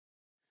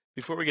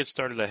Before we get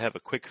started, I have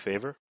a quick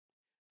favor.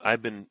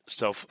 I've been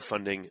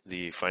self-funding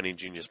the Finding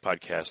Genius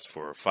podcast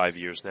for 5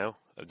 years now.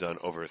 I've done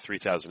over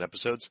 3,000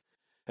 episodes.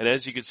 And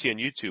as you can see on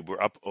YouTube,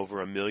 we're up over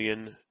 1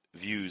 million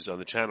views on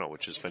the channel,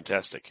 which is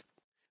fantastic.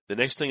 The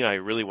next thing I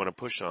really want to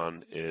push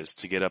on is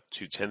to get up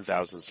to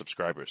 10,000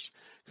 subscribers.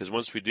 Because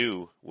once we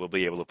do, we'll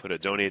be able to put a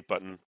donate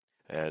button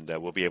and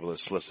we'll be able to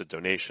solicit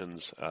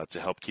donations to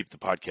help keep the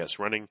podcast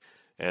running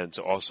and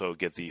to also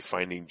get the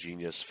Finding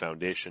Genius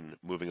Foundation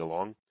moving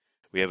along.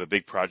 We have a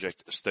big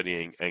project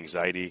studying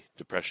anxiety,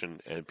 depression,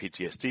 and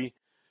PTSD,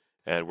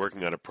 and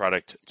working on a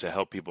product to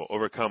help people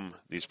overcome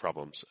these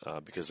problems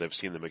because I've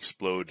seen them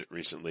explode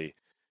recently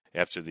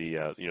after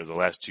the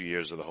last 2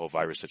 years of the whole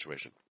virus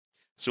situation.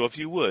 So if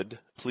you would,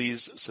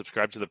 please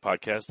subscribe to the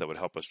podcast. That would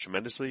help us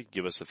tremendously.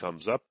 Give us a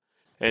thumbs up.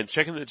 And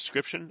check in the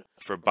description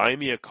for Buy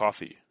Me a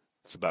Coffee.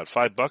 It's about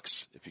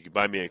 $5. If you could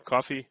buy me a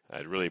coffee,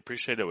 I'd really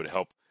appreciate it. It would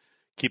help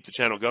keep the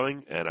channel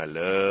going, and I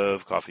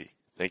love coffee.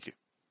 Thank you.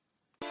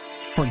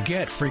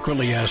 Forget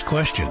frequently asked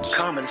questions,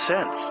 common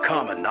sense,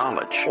 common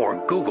knowledge,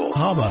 or Google.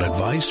 How about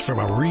advice from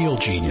a real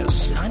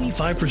genius?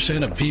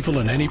 95% of people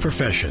in any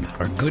profession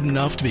are good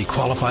enough to be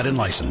qualified and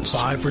licensed.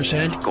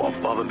 5% go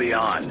above and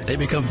beyond. They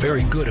become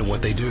very good at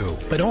what they do,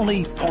 but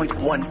only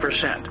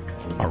 0.1%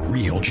 are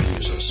real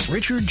geniuses.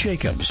 Richard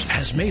Jacobs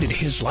has made it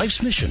his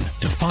life's mission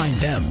to find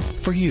them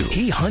for you.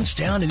 He hunts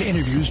down and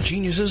interviews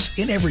geniuses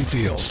in every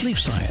field: sleep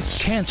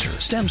science, cancer,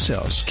 stem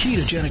cells,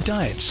 ketogenic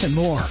diets, and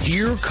more.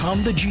 Here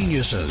come the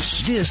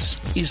geniuses. This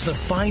is the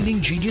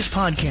Finding Genius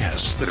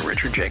Podcast with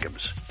Richard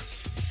Jacobs.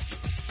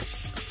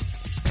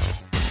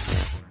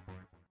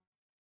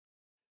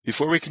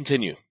 Before we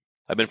continue,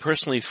 I've been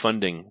personally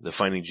funding the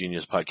Finding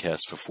Genius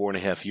podcast for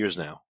 4.5 years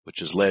now, which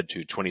has led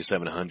to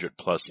 2,700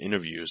 plus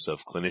interviews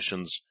of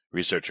clinicians,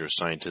 researchers,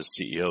 scientists,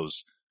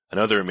 CEOs, and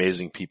other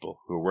amazing people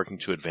who are working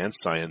to advance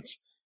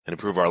science and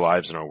improve our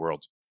lives and our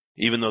world.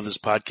 Even though this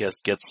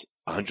podcast gets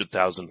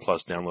 100,000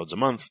 plus downloads a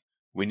month,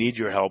 we need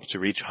your help to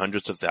reach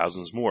hundreds of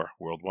thousands more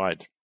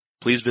worldwide.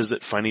 Please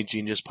visit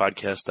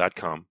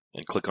findinggeniuspodcast.com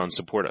and click on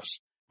Support Us.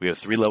 We have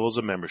 3 levels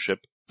of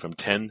membership from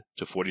 $10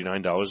 to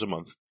 $49 a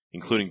month,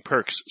 including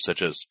perks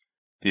such as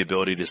the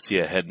ability to see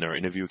ahead in our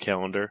interview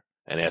calendar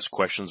and ask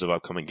questions of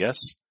upcoming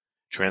guests,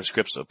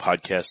 transcripts of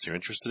podcasts you're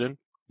interested in,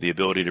 the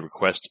ability to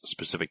request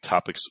specific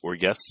topics or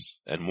guests,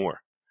 and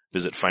more.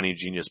 Visit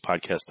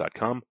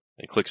findinggeniuspodcast.com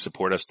and click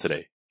Support Us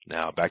today.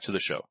 Now back to the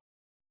show.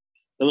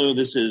 Hello,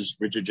 this is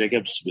Richard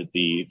Jacobs with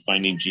the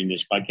Finding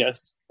Genius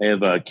podcast. I have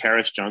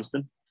Karis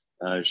Johnston.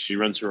 She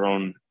runs her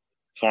own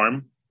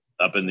farm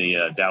up in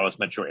the Dallas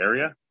metro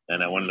area,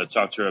 and I wanted to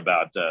talk to her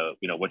about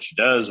what she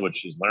does, what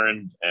she's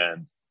learned,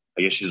 and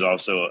I guess she's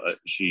also,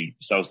 she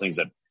sells things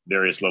at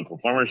various local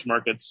farmers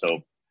markets. So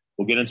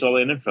we'll get into all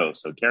that info.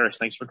 So Karis,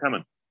 thanks for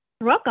coming.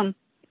 You're welcome.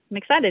 I'm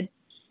excited.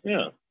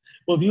 Yeah.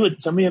 Well, if you would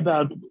tell me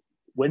about,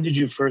 when did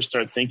you first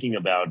start thinking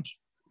about,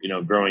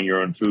 growing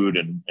your own food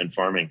and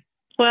farming?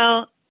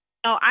 Well,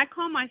 I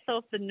call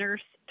myself the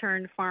nurse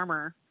turned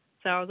farmer.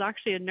 So I was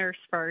actually a nurse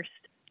first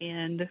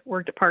and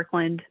worked at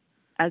Parkland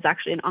as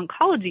actually an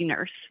oncology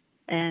nurse.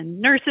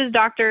 And nurses,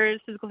 doctors,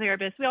 physical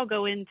therapists, we all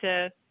go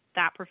into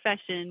that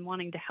profession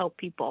wanting to help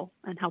people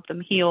and help them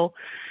heal.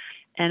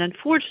 And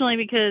unfortunately,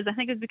 because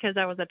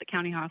I was at the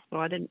county hospital,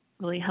 I didn't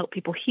really help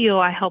people heal.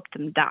 I helped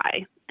them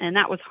die. And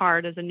that was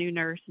hard as a new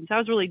nurse. And so I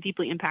was really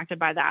deeply impacted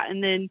by that.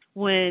 And then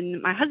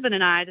when my husband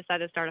and I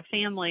decided to start a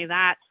family,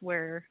 that's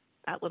where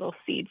that little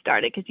seed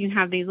started. Because we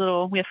have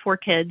 4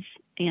 kids,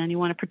 and you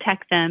want to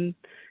protect them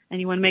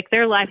and you want to make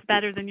their life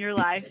better than your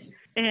life.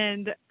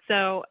 And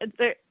so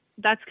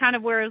that's kind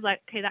of where I was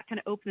like, okay, that kind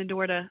of opened the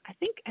door to, I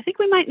think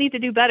we might need to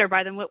do better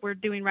than what we're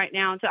doing right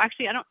now. And so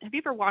actually, have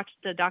you ever watched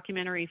the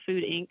documentary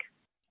Food Inc.?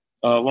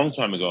 A long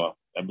time ago,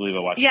 I believe I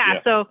watched it.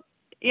 Yeah. So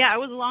it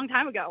was a long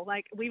time ago.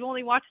 Like, we've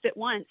only watched it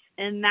once,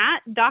 and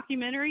that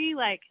documentary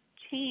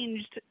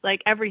changed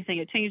everything.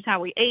 It changed how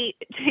we ate.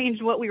 It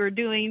changed what we were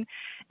doing.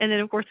 And then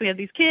of course we have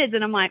these kids,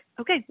 and I'm like,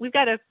 okay, we've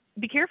got to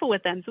be careful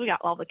with them. So we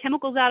got all the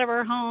chemicals out of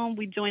our home.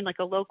 We joined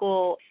a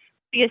local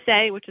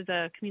CSA, which is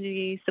a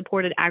community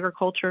supported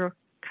agriculture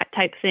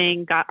type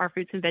thing, got our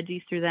fruits and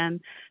veggies through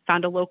them,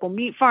 found a local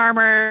meat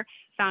farmer,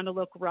 found a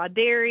local raw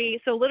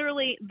dairy. So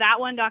literally that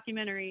one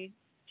documentary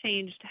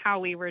changed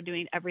how we were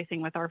doing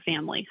everything with our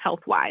family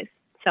health-wise.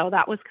 So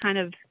that was kind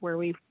of where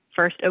we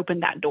first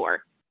opened that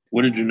door.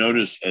 What did you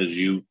notice as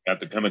you got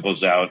the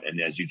chemicals out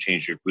and as you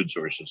changed your food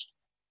sources?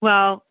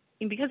 Well,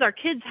 because our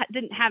kids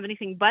didn't have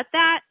anything but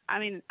that,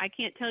 I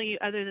can't tell you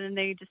other than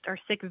they just are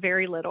sick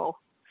very little.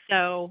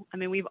 So,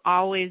 we've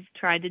always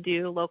tried to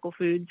do local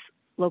foods,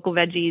 local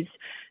veggies,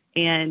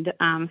 and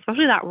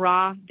especially that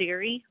raw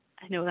dairy.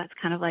 I know that's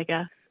kind of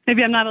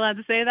maybe I'm not allowed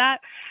to say that,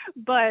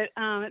 but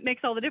it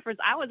makes all the difference.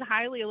 I was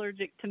highly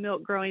allergic to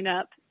milk growing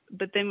up,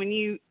 but then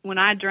when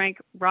I drank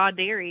raw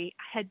dairy,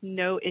 I had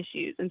no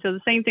issues. And so the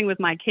same thing with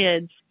my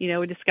kids,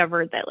 we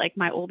discovered that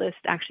my oldest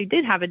actually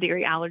did have a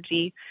dairy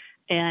allergy.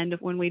 And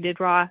when we did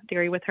raw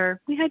dairy with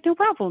her, we had no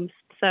problems.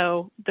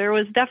 So there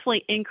was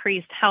definitely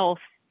increased health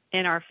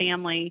in our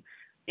family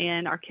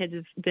And our kids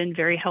have been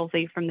very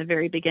healthy from the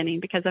very beginning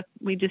because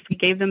we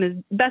gave them as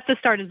best a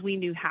start as we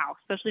knew how,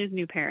 especially as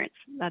new parents.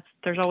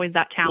 There's always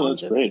that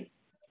challenge. Well, that's great.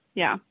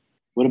 Yeah.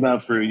 What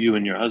about for you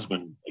and your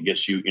husband? I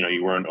guess you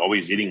weren't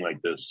always eating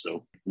like this.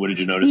 So what did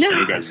you notice in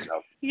your guys'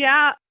 health?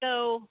 Yeah.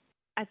 So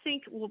I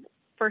think,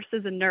 first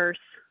as a nurse,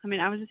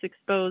 I was just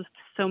exposed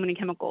to so many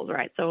chemicals,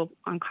 right? So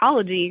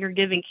oncology, you're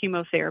giving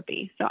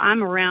chemotherapy. So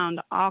I'm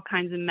around all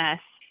kinds of mess.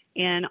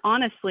 And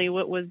honestly,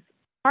 what was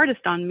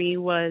hardest on me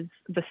was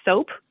the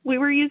soap we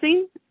were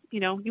using.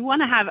 You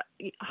want to have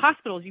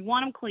hospitals, you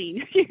want them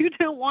clean. You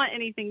don't want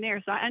anything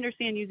there. So I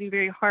understand using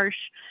very harsh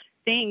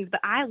things, but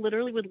I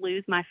literally would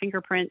lose my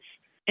fingerprints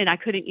and I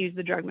couldn't use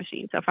the drug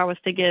machine. So if I was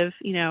to give,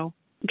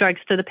 drugs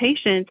to the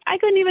patient, I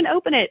couldn't even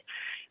open it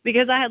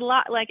because I had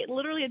it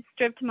literally had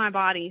stripped my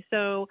body.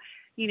 So,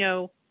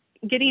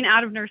 getting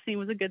out of nursing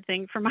was a good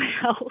thing for my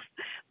health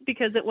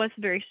because it was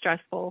very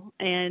stressful.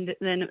 And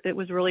then it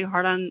was really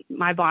hard on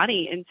my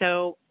body. And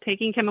so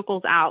taking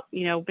chemicals out,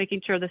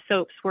 making sure the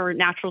soaps were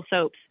natural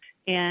soaps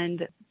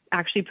and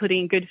actually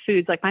putting good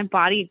foods, like my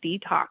body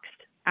detoxed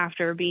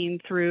after being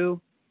through,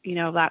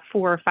 that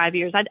 4 or 5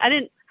 years.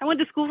 I went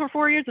to school for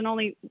 4 years and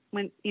only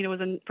was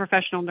a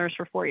professional nurse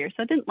for 4 years.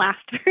 So it didn't last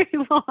very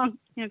long,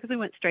 because we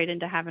went straight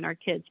into having our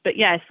kids. But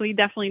yes, we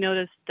definitely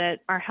noticed that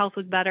our health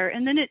was better.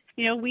 And then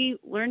we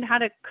learned how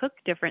to cook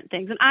different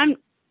things. And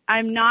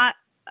I'm not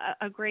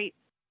a great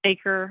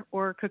baker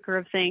or cooker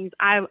of things.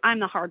 I'm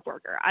the hard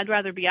worker. I'd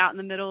rather be out in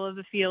the middle of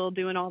the field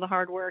doing all the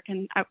hard work.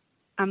 And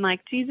I'm like,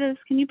 Jesus,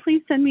 can you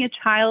please send me a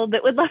child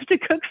that would love to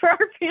cook for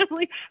our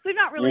family? We've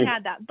not really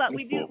had that, but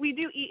we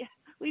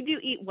do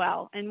eat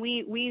well, and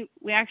we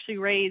actually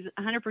raise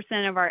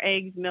 100% of our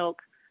eggs,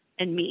 milk,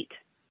 and meat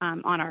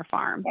on our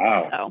farm.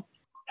 Wow! So,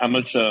 how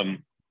much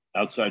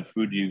outside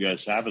food do you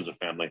guys have as a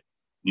family?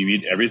 Do you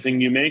eat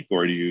everything you make,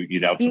 or do you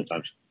eat out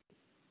sometimes?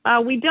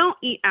 We don't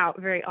eat out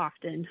very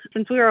often.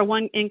 Since we are a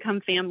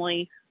one-income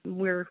family,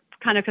 we're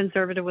kind of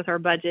conservative with our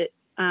budget.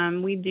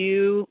 We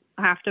do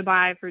have to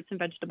buy fruits and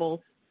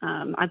vegetables.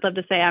 I'd love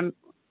to say I'm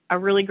a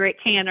really great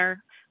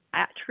canner.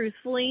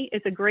 Truthfully,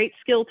 it's a great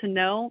skill to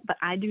know, but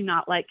I do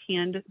not like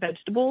canned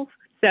vegetables.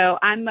 So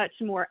I'm much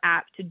more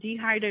apt to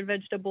dehydrate a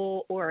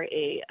vegetable or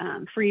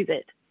freeze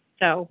it.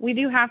 So we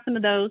do have some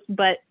of those,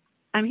 but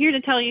I'm here to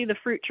tell you the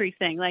fruit tree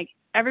thing. Like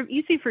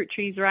you see fruit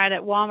trees right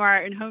at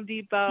Walmart and Home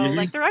Depot,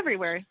 like they're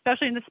everywhere,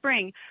 especially in the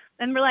spring.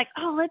 And we're like,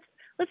 oh,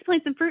 let's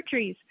plant some fruit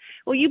trees.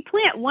 Well, you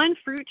plant one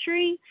fruit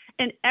tree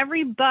and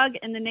every bug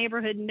in the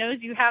neighborhood knows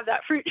you have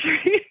that fruit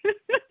tree.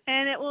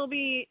 And it will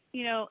be,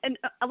 and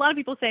a lot of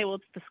people say, well,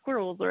 it's the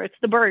squirrels or it's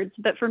the birds.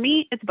 But for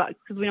me, it's bugs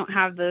because we don't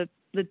have the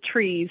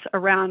trees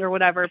around or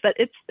whatever. But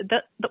it's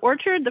the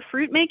orchard, the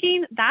fruit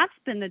making, that's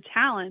been the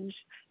challenge,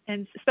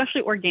 and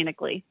especially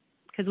organically,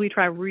 because we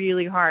try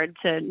really hard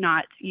to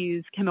not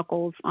use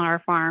chemicals on our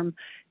farm.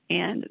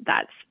 And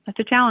that's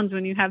a challenge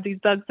when you have these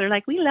bugs. They're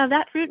like, we love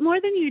that fruit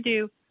more than you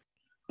do.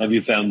 Have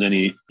you found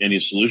any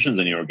solutions,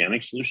 any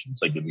organic solutions?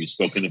 Like, have you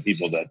spoken to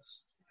people that,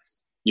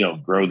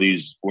 grow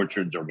these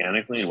orchards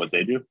organically and what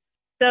they do?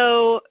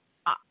 So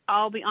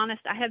I'll be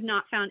honest, I have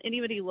not found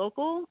anybody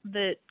local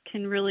that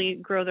can really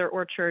grow their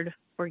orchard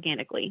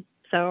organically.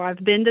 So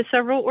I've been to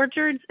several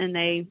orchards and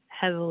they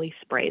heavily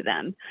spray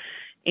them.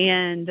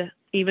 And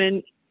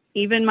even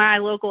my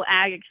local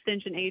ag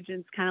extension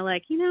agents kind of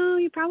like,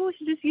 you probably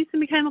should just use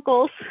some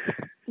chemicals.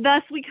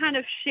 Thus, we kind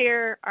of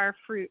share our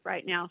fruit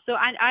right now. So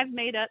I've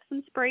made up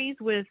some sprays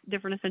with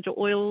different essential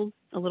oils,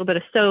 a little bit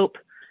of soap,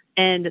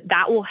 and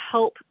that will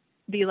help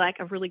be like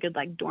a really good,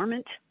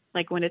 dormant,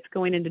 like when it's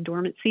going into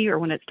dormancy or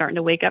when it's starting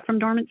to wake up from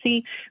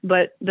dormancy.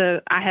 But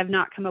I have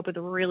not come up with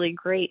a really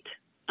great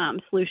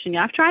solution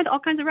yet. I've tried all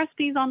kinds of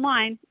recipes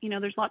online.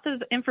 There's lots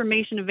of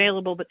information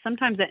available, but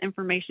sometimes that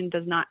information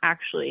does not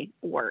actually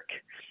work.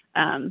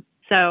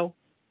 So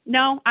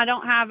no, I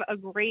don't have a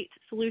great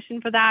solution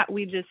for that.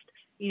 We just,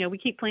 we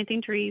keep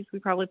planting trees. We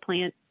probably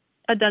plant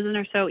a dozen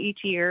or so each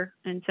year.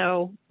 And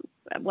so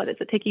what does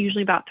it take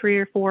usually about 3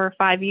 or 4 or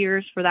 5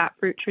 years for that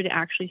fruit tree to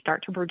actually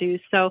start to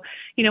produce. So,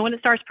 when it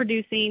starts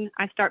producing,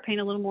 I start paying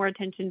a little more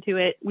attention to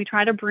it. We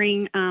try to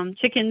bring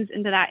chickens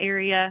into that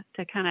area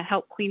to kind of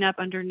help clean up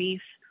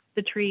underneath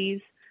the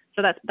trees.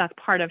 So that's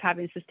part of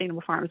having a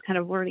sustainable farm, is kind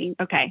of learning,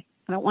 okay,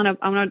 I don't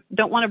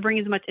want to bring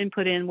as much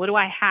input in. What do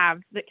I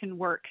have that can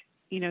work,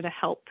 to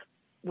help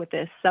with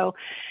this? So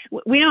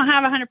we don't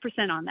have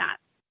 100% on that,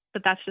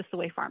 but that's just the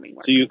way farming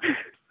works. So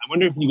I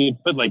wonder if you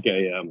could put like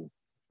a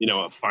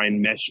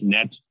fine mesh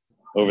net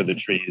over the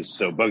trees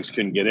so bugs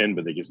couldn't get in,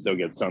 but they could still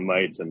get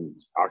sunlight and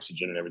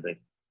oxygen and everything.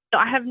 So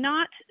I have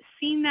not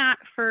seen that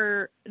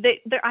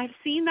I've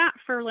seen that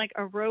for like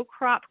a row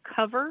crop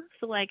cover.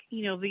 So like,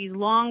 these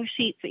long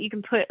sheets that you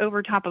can put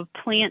over top of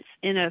plants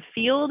in a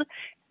field.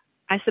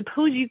 I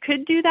suppose you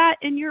could do that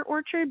in your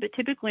orchard, but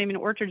typically,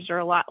 orchards are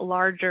a lot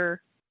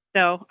larger.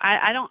 So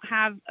I don't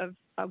have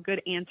a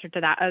good answer to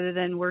that, other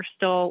than we're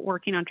still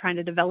working on trying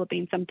to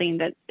developing something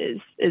that is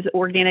as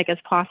organic as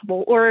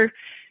possible. Or,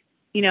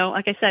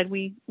 like I said,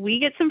 we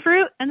get some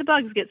fruit and the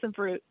bugs get some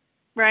fruit.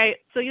 right?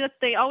 So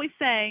they always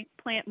say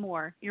plant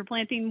more. You're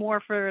planting more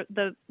for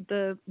the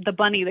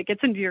bunny that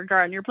gets into your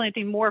garden. You're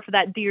planting more for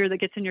that deer that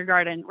gets in your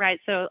garden, right?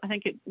 So I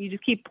think you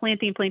just keep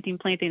planting.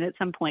 At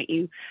some point,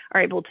 you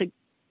are able to,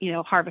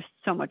 harvest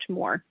so much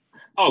more.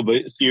 Oh,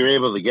 but so you're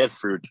able to get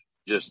fruit,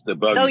 just the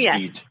bugs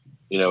eat,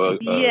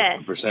 Yes.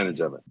 a percentage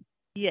of it.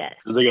 Yes.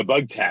 It's like a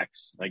bug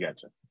tax. I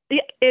gotcha.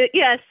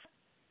 Yes.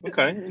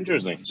 Okay,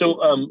 interesting.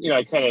 So,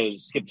 I kind of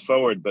skipped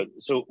forward, but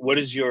so what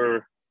does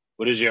your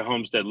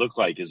homestead look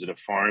like? Is it a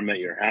farm at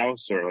your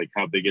house, or like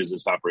how big is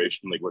this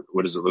operation? Like,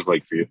 what does it look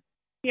like for you?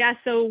 Yeah,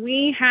 so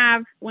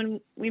when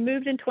we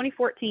moved in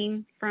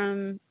 2014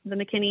 from the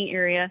McKinney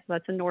area, so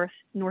that's in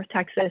North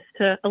Texas,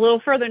 to a little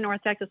further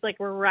North Texas, like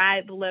we're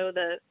right below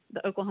the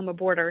Oklahoma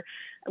border,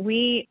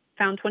 we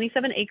found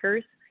 27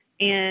 acres,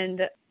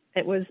 and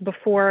it was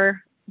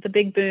before the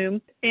big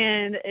boom,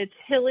 and it's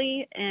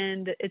hilly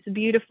and it's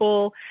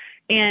beautiful,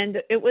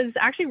 and it was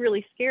actually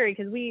really scary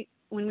because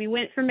when we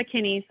went from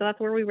McKinney, so that's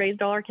where we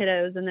raised all our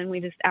kiddos, and then we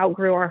just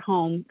outgrew our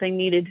home.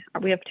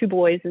 We have 2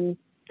 boys, and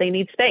they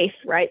need space,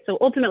 right? So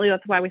ultimately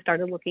that's why we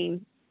started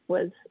looking,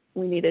 was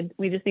we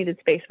just needed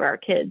space for our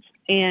kids.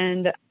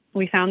 And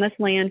we found this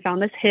land,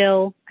 found this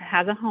hill, it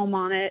has a home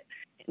on it,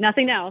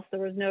 nothing else.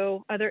 There was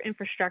no other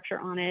infrastructure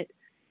on it.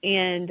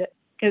 And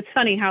it's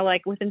funny how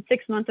like within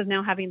 6 months of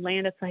now having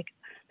land, it's like,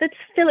 let's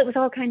fill it with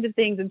all kinds of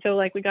things. And so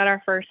like we got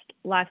our first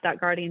livestock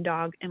guardian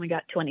dog and we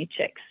got 20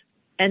 chicks.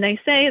 And they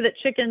say that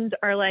chickens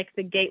are like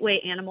the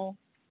gateway animal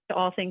to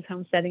all things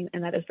homesteading,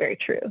 and that is very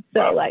true.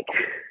 So like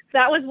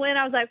that was when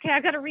I was like, okay,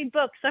 I've got to read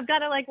books. I've got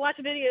to like watch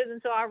videos.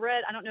 And so I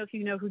don't know if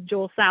you know who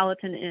Joel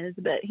Salatin is,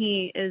 but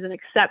he is an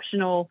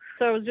exceptional.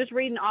 So I was just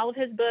reading all of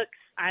his books.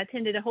 I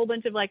attended a whole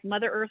bunch of like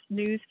Mother Earth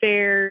news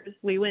fairs.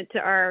 We went to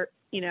our,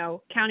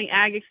 county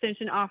ag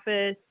extension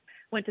office,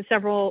 went to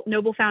several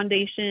Noble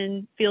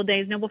Foundation field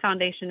days. Noble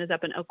Foundation is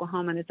up in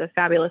Oklahoma, and it's a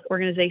fabulous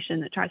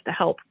organization that tries to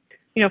help,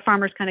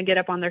 farmers kind of get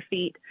up on their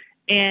feet.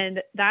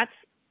 And that's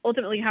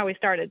ultimately how we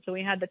started. So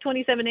we had the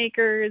 27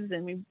 acres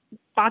and we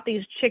bought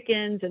these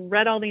chickens and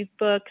read all these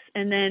books.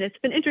 And then it's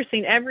been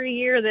interesting every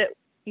year that,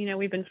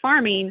 we've been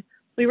farming,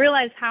 we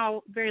realize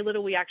how very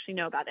little we actually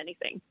know about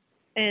anything.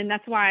 And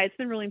that's why it's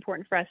been really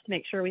important for us to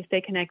make sure we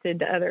stay connected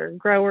to other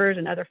growers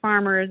and other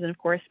farmers. And of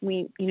course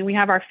we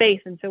have our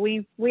faith. And so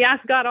we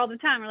ask God all the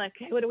time. We're like,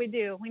 okay, what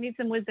do? We need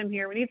some wisdom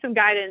here. We need some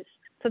guidance.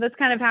 So that's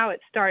kind of how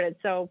it started.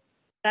 So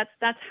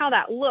that's how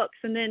that looks.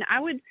 And then I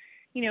would,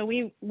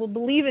 we will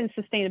believe in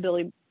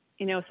sustainability,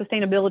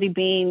 sustainability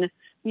being,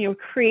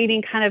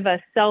 creating kind of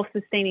a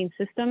self-sustaining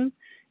system.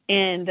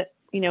 And,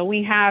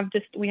 we have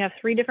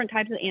 3 different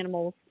types of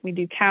animals. We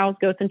do cows,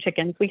 goats, and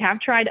chickens. We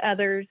have tried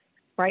others.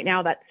 Right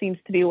now, that seems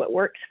to be what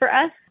works for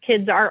us.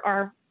 Kids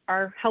are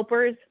our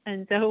helpers.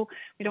 And so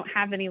we don't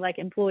have any like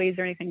employees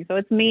or anything. So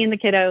it's me and the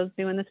kiddos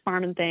doing this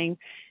farming thing.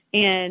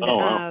 And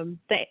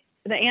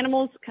the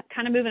animals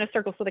kind of move in a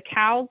circle. So the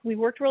cows, we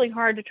worked really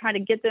hard to try to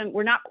get them.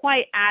 We're not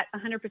quite at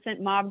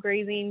 100% mob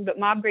grazing, but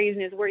mob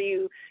grazing is where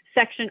you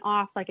section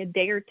off like a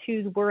day or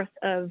two's worth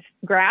of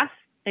grass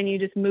and you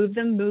just move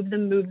them.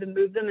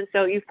 And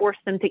so you force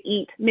them to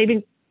eat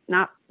maybe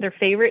not their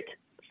favorite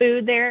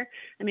food there.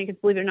 I mean,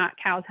 because believe it or not,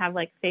 cows have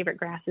like favorite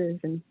grasses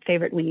and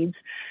favorite weeds.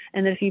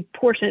 And then if you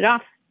portion it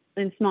off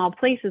in small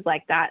places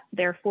like that,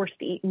 they're forced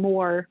to eat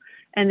more.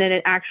 And then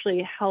it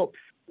actually helps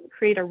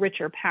create a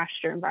richer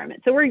pasture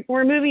environment. So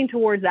we're moving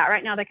towards that.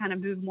 Right now they kind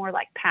of move more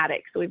like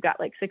paddocks. So we've got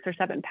like 6 or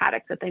 7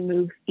 paddocks that they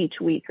move each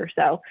week or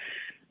so.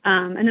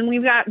 And then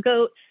we've got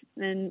goats.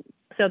 And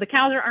so the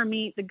cows are our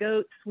meat. The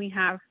goats we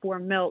have for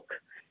milk,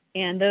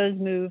 and those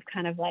move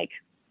kind of like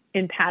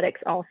in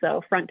paddocks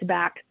also, front to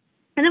back.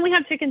 And then we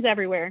have chickens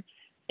everywhere.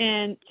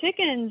 And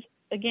chickens,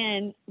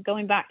 again,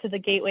 going back to the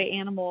gateway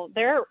animal,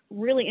 they're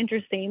really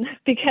interesting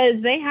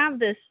because they have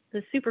the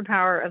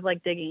superpower of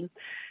like digging.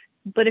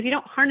 But if you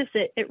don't harness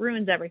it, it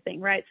ruins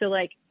everything, right? So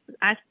like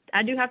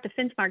I do have to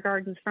fence my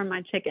gardens from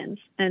my chickens,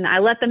 and I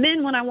let them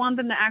in when I want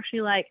them to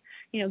actually like,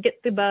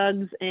 get the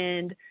bugs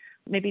and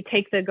maybe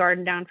take the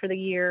garden down for the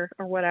year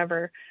or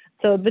whatever.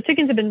 So the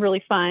chickens have been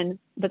really fun,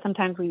 but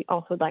sometimes we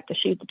also would like to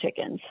shoot the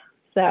chickens.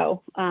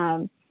 So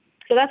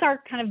that's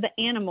our kind of the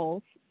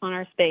animals on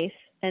our space.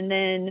 And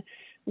then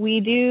we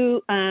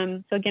do,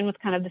 so again, with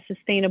kind of the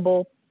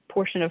sustainable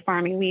portion of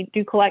farming, we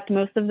do collect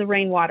most of the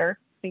rainwater.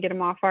 We get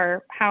them off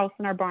our house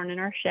and our barn and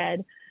our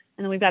shed.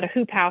 And then we've got a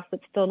hoop house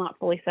that's still not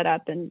fully set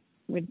up, and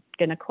we're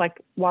going to collect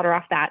water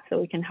off that so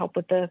we can help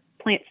with the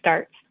plant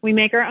starts. We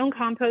make our own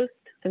compost.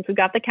 Since we've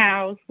got the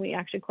cows, we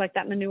actually collect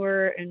that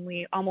manure, and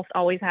we almost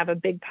always have a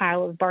big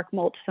pile of bark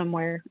mulch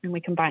somewhere, and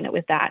we combine it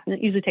with that. And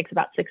it usually takes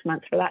about 6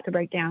 months for that to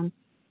break down.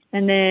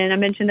 And then I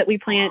mentioned that we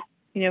plant,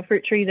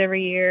 fruit trees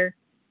every year.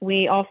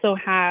 We also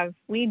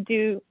we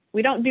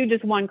don't do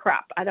just one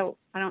crop. I don't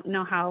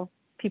know how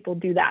people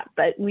do that,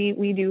 but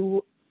we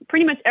do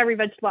pretty much every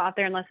vegetable out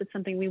there unless it's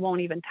something we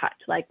won't even touch.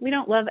 Like we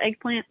don't love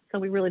eggplant, so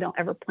we really don't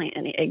ever plant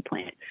any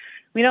eggplant.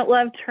 We don't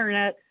love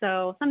turnips,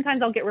 so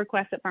sometimes I'll get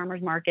requests at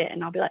farmers market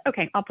and I'll be like,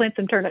 okay, I'll plant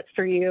some turnips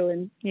for you,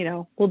 and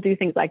we'll do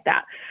things like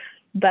that.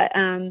 But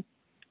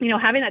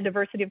having that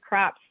diversity of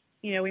crops,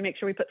 we make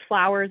sure we put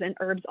flowers and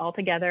herbs all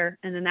together,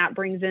 and then that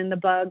brings in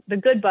the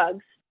good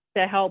bugs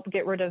to help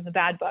get rid of the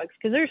bad bugs.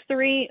 Because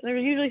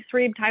there's usually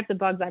three types of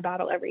bugs I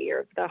battle every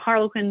year: the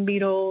harlequin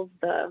beetles,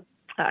 the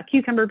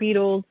cucumber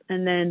beetles,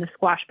 and then the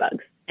squash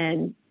bugs.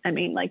 And I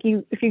mean,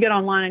 if you get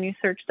online and you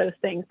search those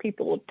things,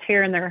 people will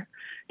tearing their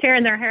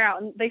hair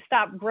out, and they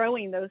stop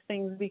growing those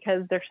things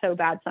because they're so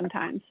bad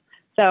sometimes.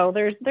 So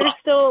there's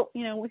still,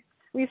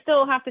 we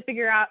still have to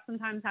figure out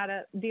sometimes how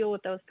to deal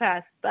with those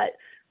pests, but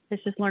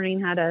it's just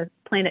learning how to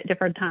plant at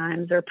different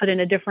times or put in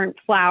a different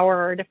flower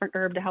or a different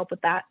herb to help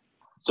with that.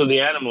 So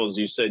the animals,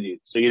 you said,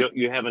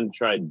 you haven't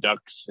tried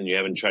ducks and you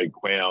haven't tried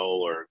quail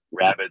or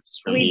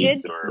rabbits for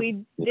meat?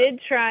 We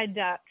did try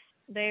ducks.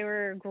 They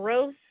were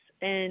gross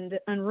and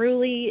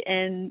unruly,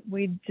 and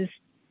we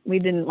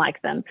didn't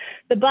like them.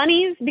 The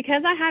bunnies,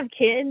 because I have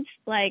kids,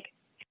 I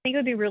think it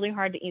would be really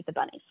hard to eat the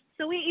bunnies.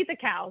 So we eat the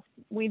cows.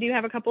 We do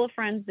have a couple of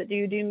friends that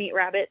do meat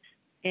rabbits,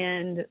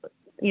 and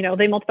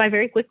they multiply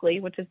very quickly,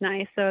 which is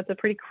nice. So it's a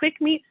pretty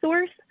quick meat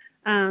source.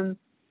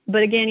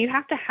 But again, you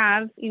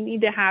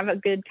need to have a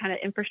good kind of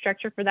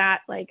infrastructure for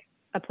that, like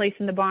a place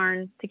in the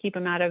barn to keep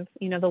them out of,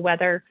 the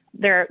weather.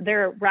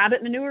 Their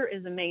rabbit manure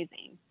is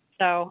amazing.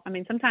 So, I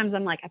mean, sometimes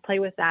I'm I play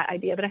with that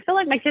idea, but I feel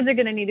like my kids are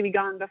going to need to be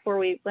gone before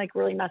we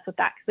really mess with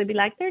that. Cause they'd be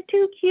like, they're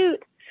too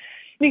cute.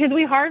 Because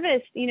we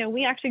harvest,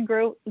 we actually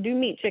do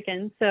meat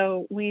chickens.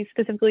 So we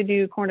specifically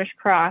do Cornish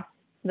cross.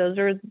 Those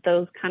are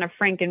those kind of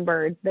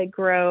Frankenbirds. They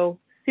grow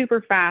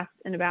super fast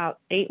in about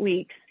 8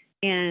 weeks.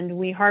 And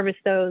we harvest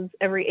those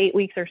every 8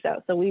 weeks or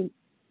so. So we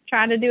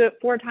try to do it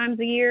 4 times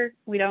a year.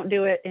 We don't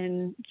do it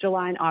in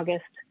July and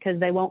August because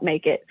they won't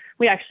make it.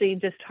 We actually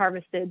just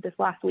harvested this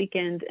last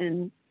weekend,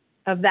 and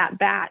of that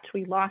batch,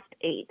 we lost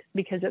 8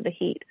 because of the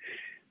heat.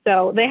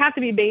 So they have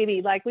to be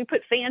baby. We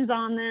put fans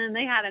on them.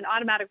 They had an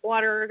automatic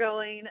water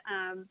going.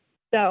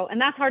 And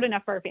that's hard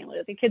enough for our family.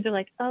 The kids are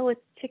like, oh,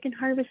 it's chicken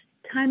harvest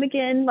time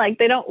again.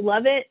 They don't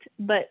love it,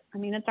 but I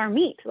mean, it's our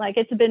meat.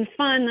 It's been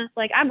fun.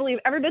 I believe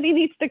everybody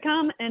needs to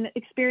come and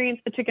experience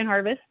the chicken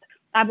harvest.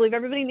 I believe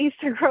everybody needs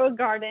to grow a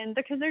garden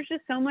because there's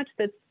just so much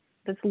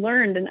that's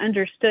learned and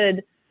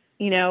understood,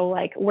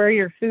 where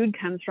your food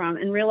comes from,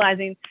 and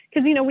realizing,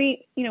 because,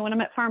 when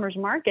I'm at farmers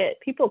market,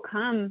 people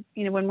come,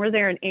 when we're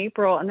there in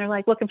April, and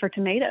they're looking for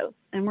tomatoes.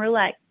 And we're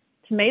like,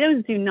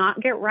 tomatoes do not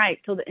get ripe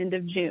till the end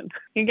of June.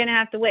 You're going to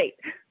have to wait.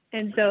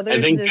 And so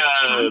I think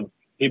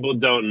people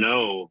don't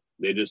know.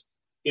 They just,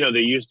 they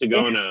used to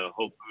go into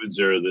Whole Foods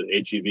or the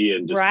HEB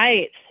and just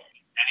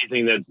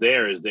anything that's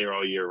there is there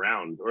all year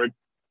round, or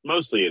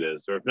mostly it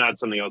is, or if not,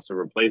 something else to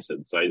replace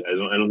it. So I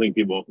don't think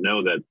people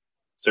know that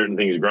certain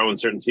things grow in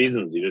certain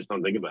seasons. You just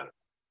don't think about it.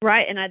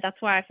 Right. And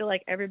that's why I feel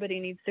like everybody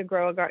needs to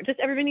grow a garden. Just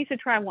everybody needs to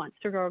try once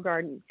to grow a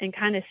garden and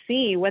kind of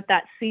see what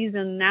that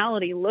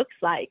seasonality looks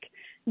like.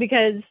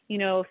 Because,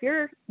 if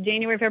you're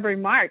January, February,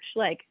 March,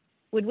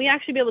 would we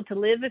actually be able to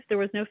live if there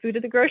was no food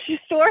at the grocery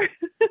store?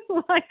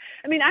 I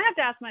have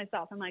to ask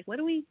myself, I'm like, what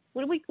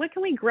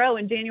can we grow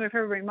in January,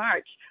 February,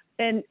 March?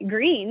 And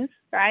greens,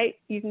 right?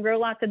 You can grow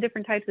lots of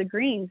different types of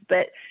greens,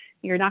 but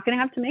you're not going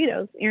to have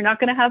tomatoes. You're not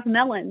going to have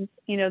melons.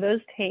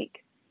 Those take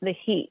the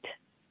heat,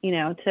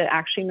 to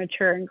actually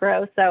mature and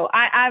grow. So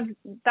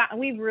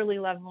we've really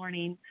loved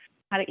learning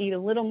how to eat a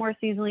little more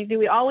seasonally. Do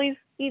we always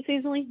eat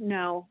seasonally?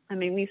 No. I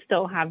mean, we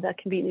still have the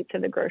convenience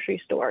of the grocery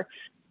store.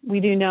 We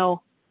do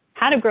know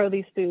how to grow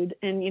these foods.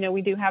 And,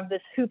 we do have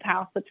this hoop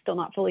house that's still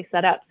not fully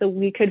set up. So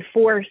we could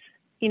force,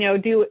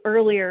 do it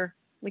earlier.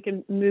 We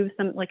could move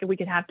we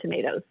could have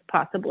tomatoes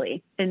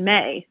possibly in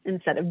May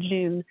instead of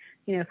June,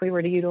 if we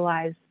were to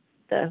utilize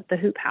the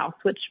hoop house,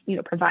 which,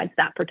 provides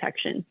that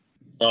protection.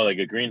 Oh, like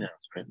a greenhouse,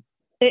 right?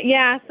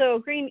 Yeah. So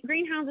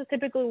greenhouses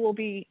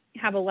typically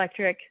have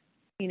electric,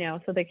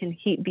 so they can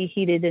be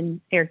heated and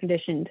air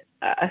conditioned.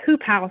 A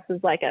hoop house is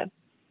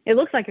it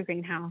looks like a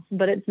greenhouse,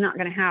 but it's not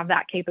going to have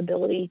that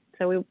capability.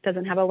 So it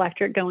doesn't have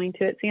electric going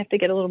to it. So you have to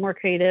get a little more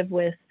creative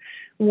with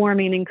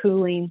warming and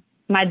cooling.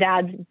 My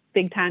dad's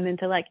big time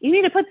into you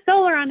need to put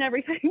solar on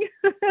everything.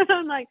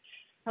 I'm like,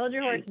 hold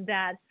your horses,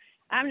 Dad.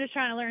 I'm just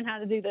trying to learn how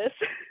to do this.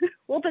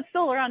 We'll put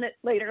solar on it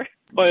later.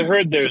 Well, I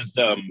heard there's,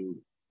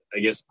 I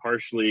guess,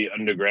 partially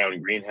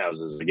underground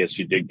greenhouses. I guess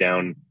you dig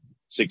down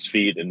 6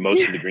 feet and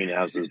most of the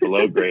greenhouse is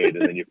below grade,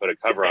 and then you put a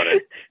cover on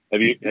it.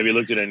 Have you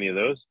looked at any of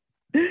those?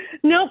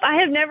 Nope. I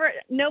have never,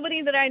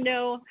 nobody that I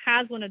know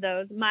has one of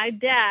those. My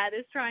dad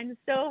is trying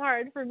so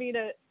hard for me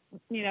to,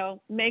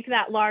 make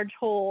that large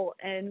hole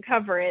and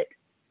cover it.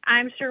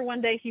 I'm sure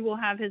one day he will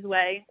have his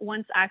way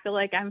once I feel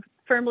like I'm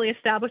firmly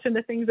established in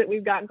the things that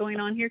we've got going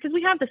on here, because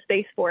we have the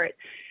space for it.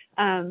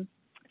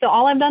 So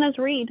all I've done is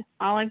read.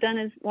 All I've done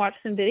is watch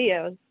some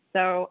videos.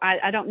 So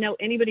I don't know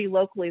anybody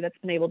locally that's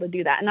been able to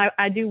do that. And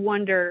I do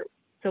wonder,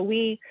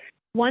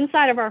 one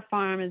side of our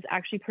farm is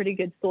actually pretty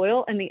good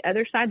soil, and the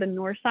other side, the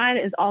north side,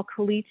 is all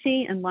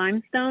caliche and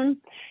limestone.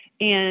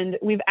 And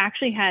we've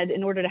actually had,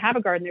 in order to have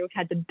a garden there, we've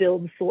had to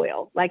build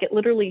soil. It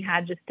literally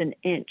had just an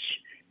inch.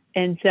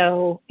 And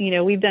so,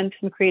 we've done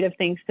some creative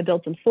things to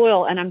build some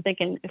soil. And I'm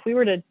thinking, if we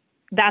were to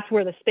that's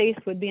where the space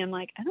would be. I'm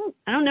like, I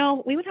don't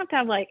know. We would have to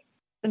have like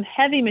some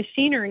heavy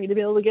machinery to be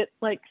able to get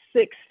like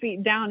 6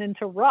 feet down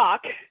into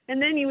rock.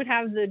 And then you would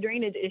have the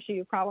drainage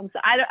issue problem. So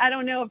I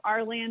don't know if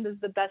our land is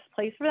the best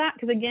place for that.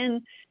 Because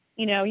again,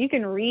 you know, you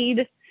can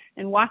read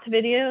and watch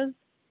videos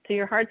to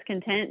your heart's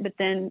content, but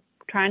then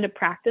trying to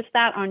practice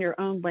that on your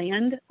own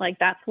land, like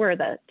that's where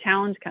the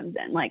challenge comes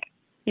in. Like,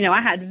 you know,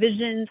 I had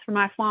visions for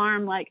my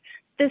farm, like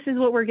this is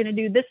what we're going to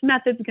do. This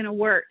method's going to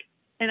work.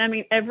 And I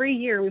mean, every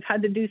year we've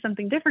had to do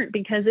something different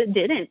because it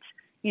didn't.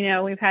 You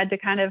know, we've had to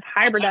kind of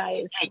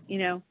hybridize, you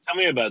know. Tell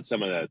me about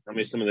some of that. Tell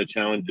me some of the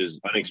challenges,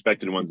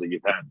 unexpected ones that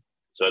you've had,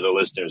 so the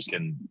listeners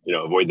can, you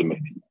know, avoid them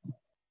maybe.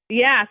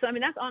 Yeah. So, I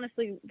mean,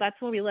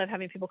 that's what we love,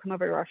 having people come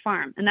over to our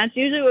farm. And that's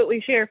usually what we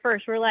share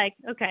first. We're like,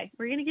 okay,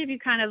 we're going to give you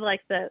kind of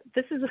like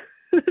this is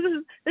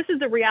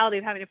the reality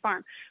of having a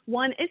farm.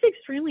 One, it's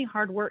extremely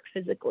hard work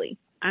physically.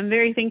 I'm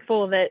very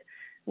thankful that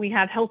we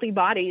have healthy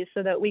bodies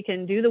so that we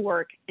can do the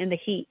work in the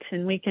heat,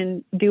 and we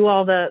can do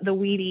all the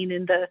weeding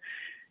and the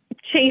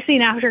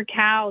chasing after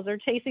cows or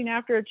chasing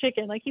after a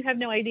chicken. Like, you have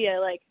no idea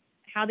like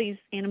how these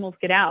animals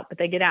get out, but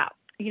they get out.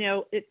 You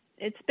know,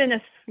 it's been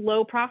a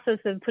slow process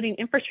of putting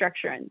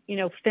infrastructure in, you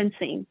know,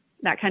 fencing,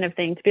 that kind of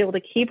thing, to be able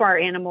to keep our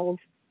animals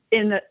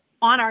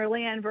on our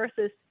land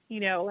versus, you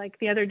know, like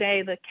the other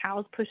day, the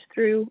cows pushed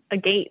through a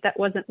gate that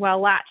wasn't well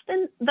latched,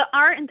 and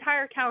our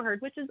entire cow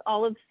herd, which is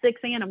all of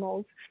 6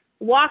 animals,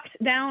 walked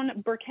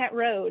down Burkett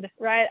Road,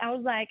 right? I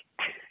was like,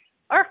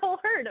 our whole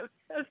herd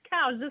of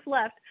cows just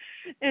left.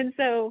 And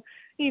so,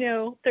 you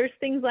know, there's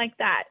things like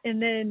that. And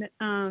then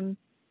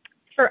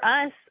for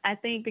us, I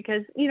think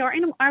because, you know,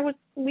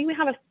 we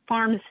have a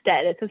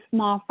farmstead. It's a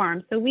small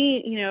farm. So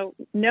we, you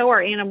know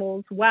our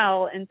animals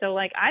well. And so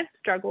like I've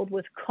struggled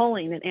with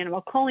culling an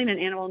animal. Culling an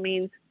animal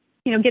means,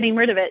 you know, getting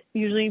rid of it,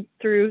 usually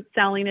through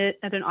selling it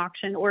at an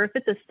auction, or if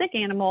it's a sick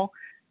animal,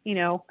 you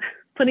know,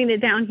 putting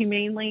it down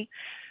humanely,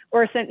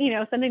 or sending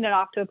it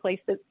off to a place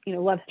that, you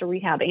know, loves to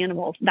rehab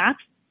animals.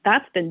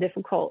 That's been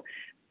difficult.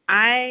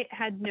 I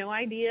had no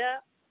idea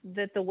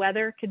that the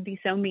weather could be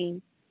so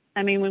mean.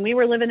 I mean, when we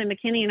were living in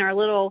McKinney in our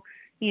little,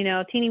 you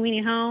know, teeny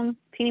weeny home,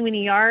 teeny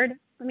weeny yard,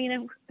 I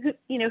mean,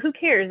 who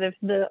cares if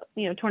the,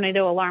 you know,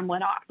 tornado alarm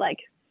went off? Like,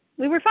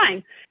 we were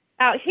fine.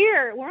 Out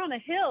here, we're on a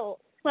hill.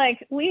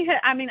 Like,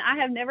 I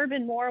have never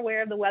been more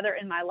aware of the weather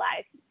in my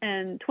life.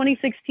 In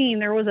 2016,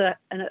 there was a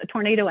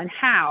tornado in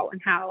Howe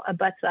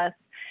abuts us.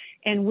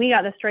 And we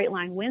got the straight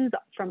line winds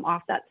from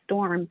off that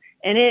storm,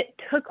 and it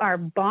took our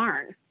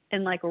barn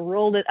and like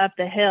rolled it up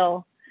the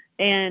hill.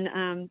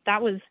 And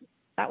that was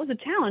a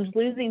challenge,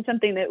 losing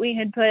something that we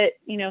had put,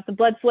 you know, some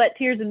blood, sweat,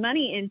 tears, and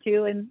money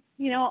into. And,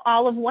 you know,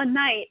 all of one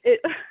night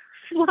it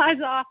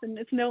flies off and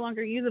it's no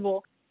longer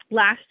usable.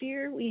 Last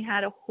year we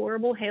had a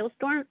horrible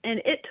hailstorm, and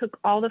it took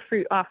all the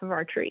fruit off of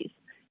our trees.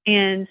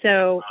 And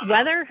so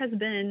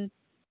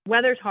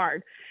weather's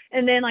hard.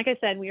 And then, like I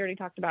said, we already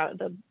talked about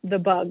the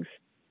bugs.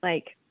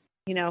 Like,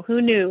 you know,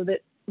 who knew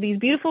that these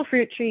beautiful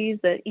fruit trees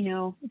that, you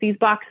know, these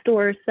box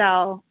stores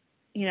sell,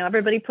 you know,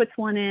 everybody puts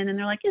one in and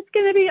they're like, it's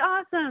going to be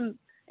awesome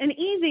and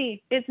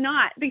easy. It's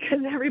not, because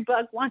every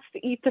bug wants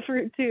to eat the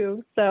fruit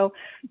too. So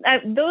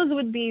those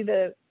would be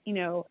the, you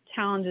know,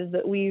 challenges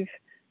that we've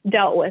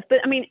dealt with.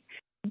 But I mean,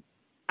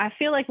 I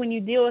feel like when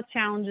you deal with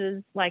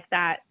challenges like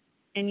that,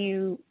 and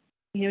you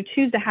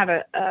choose to have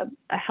a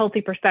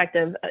healthy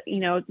perspective, you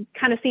know,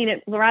 kind of seeing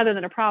it rather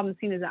than a problem,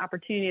 seen as an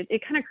opportunity,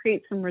 it kind of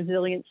creates some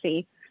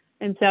resiliency.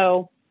 And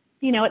so,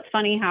 you know, it's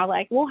funny how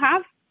like we'll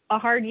have a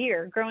hard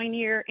year, growing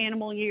year,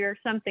 animal year,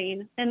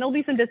 something, and there'll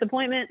be some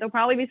disappointment. There'll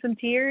probably be some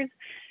tears,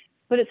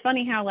 but it's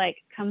funny how like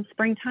come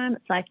springtime,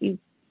 it's like you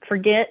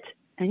forget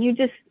and you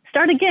just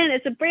start again.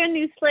 It's a brand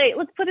new slate.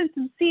 Let's put in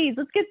some seeds.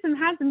 Let's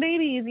have some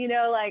babies, you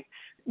know, like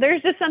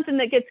there's just something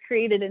that gets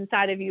created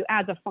inside of you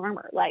as a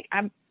farmer. Like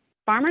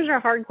farmers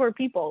are hardcore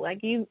people.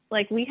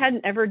 We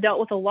hadn't ever dealt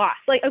with a loss.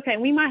 Like, okay,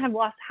 we might have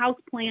lost house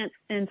plants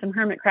and some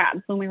hermit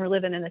crabs when we were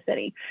living in the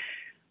city,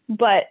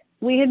 but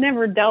we had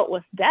never dealt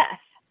with death,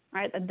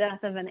 right? The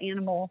death of an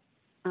animal,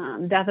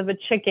 death of a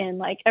chicken.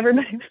 Like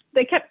everybody,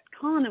 they kept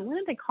calling them, what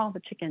did they call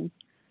the chickens?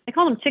 They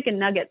called them chicken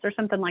nuggets or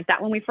something like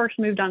that. When we first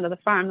moved onto the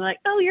farm, they're like,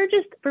 oh, you're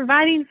just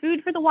providing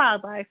food for the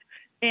wildlife.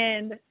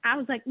 And I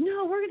was like,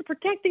 no, we're going to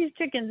protect these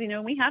chickens. You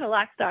know, we had a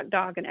livestock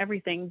dog and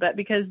everything, but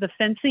because the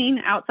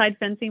outside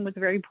fencing was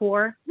very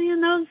poor,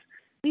 man,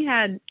 we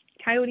had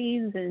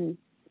coyotes, and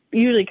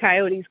usually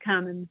coyotes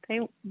come and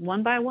they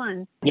one by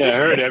one. Yeah, I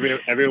heard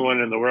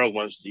everyone in the world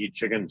wants to eat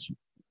chickens.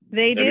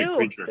 They Every do.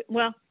 creature.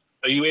 Well,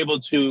 are you able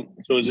to?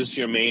 So, is this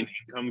your main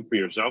income for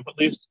yourself, at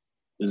least?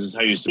 Is this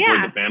how you support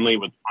the family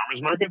with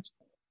farmers markets?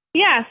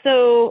 Yeah.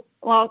 So,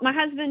 well, my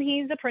husband,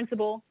 he's a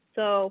principal.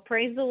 So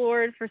praise the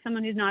Lord for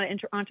someone who's not an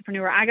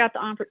entrepreneur. I got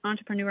the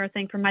entrepreneur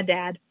thing from my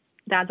dad.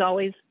 Dad's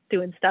always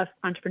doing stuff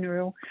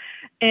entrepreneurial.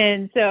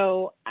 And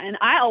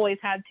I always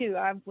had too.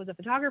 I was a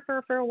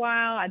photographer for a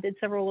while. I did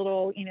several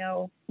little, you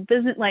know,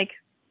 business, like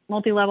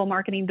multi-level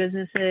marketing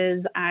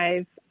businesses.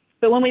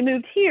 But when we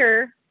moved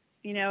here,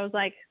 you know, it was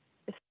like,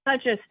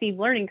 such a steep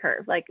learning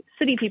curve, like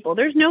city people.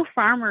 There's no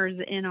farmers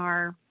in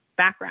our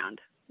background.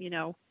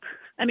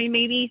 I mean,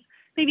 maybe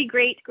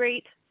great,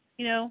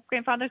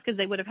 grandfathers, because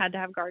they would have had to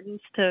have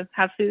gardens to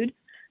have food,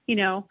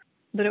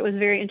 but it was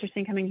very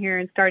interesting coming here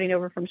and starting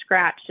over from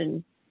scratch.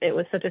 And it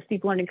was such a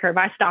steep learning curve.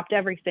 I stopped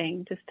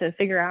everything just to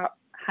figure out,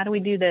 how do we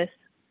do this?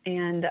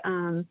 And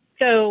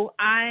so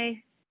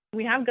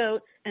we have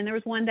goats, and there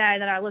was one day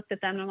that I looked at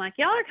them and I'm like,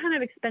 y'all are kind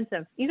of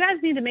expensive. You guys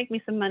need to make me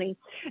some money.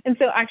 And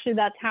so actually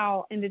that's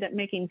how I ended up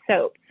making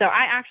soap. So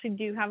I actually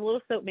do have a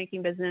little soap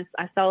making business.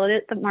 I sell it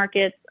at the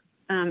markets,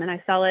 and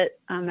I sell it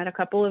at a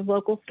couple of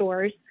local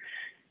stores.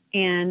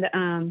 And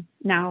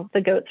now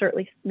the goats are at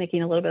least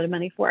making a little bit of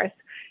money for us.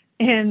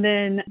 And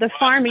then the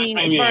farming,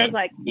 as far as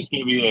like... This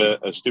may be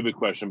a stupid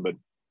question, but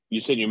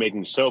you said you're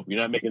making soap. You're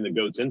not making the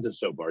goats into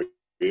soap, are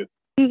you?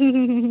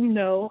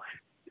 No.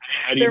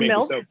 How do you Their make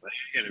milk? the soap?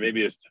 Yeah,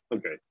 maybe it's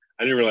okay.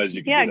 I didn't realize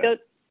you could do that.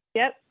 Goats.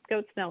 Yep,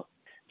 goat's milk.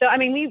 So I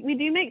mean, we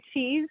do make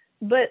cheese,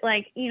 but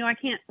I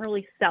can't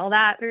really sell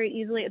that very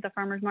easily at the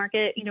farmer's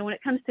market. When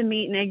it comes to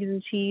meat and eggs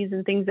and cheese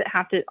and things that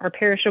are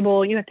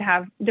perishable, you have to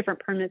have different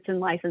permits and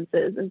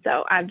licenses. And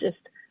so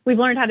we've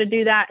learned how to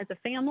do that as a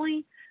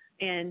family,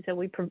 and so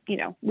we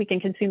can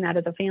consume that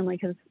as a family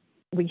because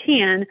we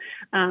can.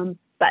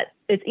 But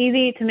it's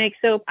easy to make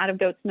soap out of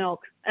goat's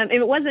milk.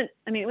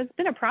 It's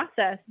been a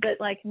process, but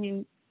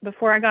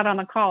before I got on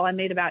the call, I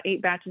made about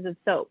 8 batches of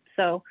soap.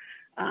 So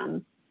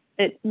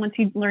once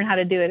you learn how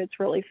to do it, it's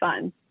really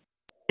fun.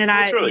 And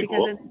That's really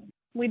cool.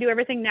 We do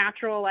everything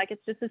natural,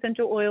 it's just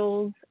essential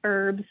oils,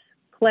 herbs,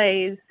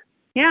 clays.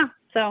 Yeah.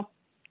 So,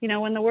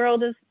 when the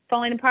world is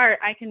falling apart,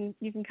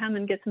 you can come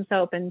and get some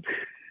soap and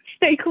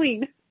stay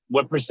clean.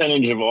 What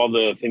percentage of all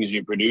the things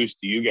you produce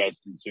do you guys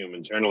consume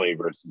internally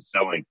versus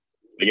selling?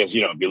 I guess,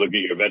 if you look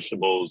at your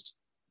vegetables,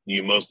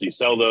 you mostly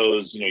sell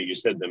those. You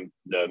said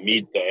the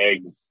meat, the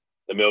eggs,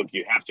 the milk,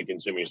 you have to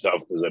consume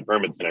yourself because of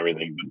permits and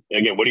everything. But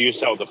again, what do you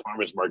sell at the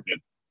farmer's market?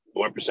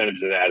 What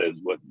percentage of that is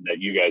that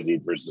you guys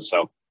eat versus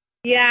sell?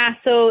 Yeah,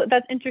 so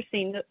that's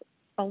interesting.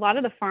 A lot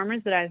of the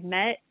farmers that I've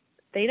met,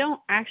 they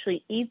don't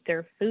actually eat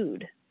their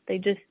food. They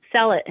just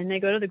sell it, and they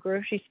go to the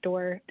grocery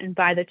store and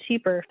buy the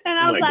cheaper. And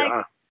I was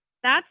God.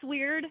 That's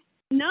weird.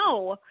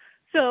 No.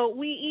 So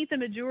we eat the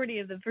majority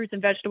of the fruits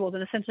and vegetables,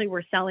 and essentially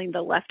we're selling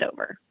the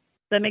leftover.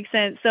 That makes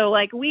sense. So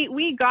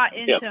we got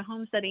into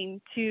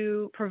homesteading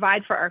to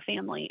provide for our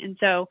family. And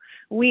so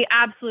we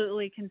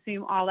absolutely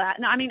consume all that.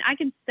 Now, I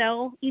can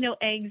sell,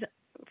 eggs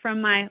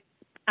from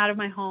out of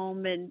my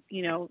home, and,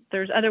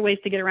 there's other ways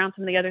to get around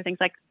some of the other things.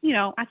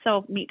 I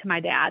sell meat to my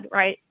dad,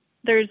 right?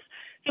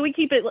 So we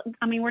keep it,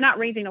 we're not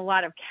raising a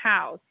lot of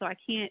cows, so I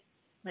can't,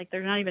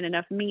 there's not even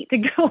enough meat to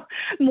go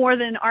more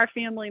than our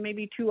family,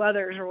 maybe 2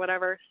 others or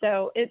whatever.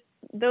 So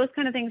those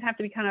kind of things have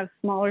to be kind of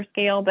smaller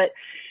scale. But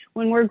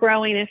when we're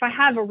growing, if I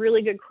have a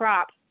really good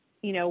crop,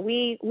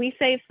 we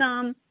save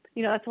some.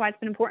 That's why it's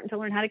been important to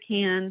learn how to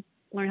can,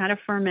 learn how to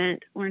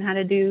ferment, learn how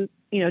to do,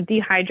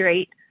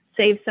 dehydrate,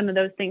 save some of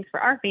those things for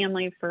our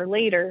family for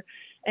later.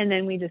 And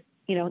then we just,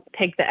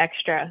 take the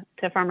extra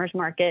to farmer's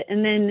market.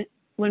 And then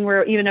when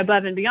we're even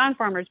above and beyond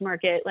farmer's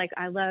market,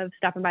 I love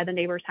stopping by the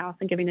neighbor's house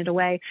and giving it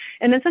away.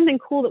 And then something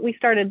cool that we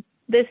started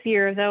this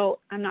year, though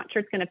I'm not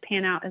sure it's going to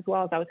pan out as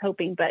well as I was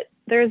hoping, but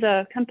there's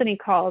a company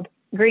called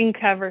Green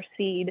Cover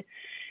Seed,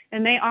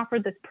 and they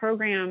offered this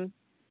program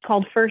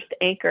called First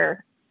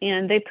Acre,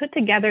 and they put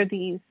together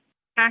these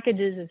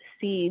packages of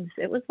seeds.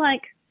 It was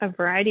a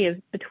variety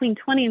of between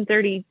 20 and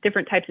 30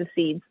 different types of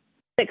seeds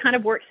that kind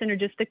of work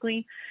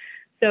synergistically.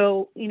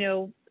 So,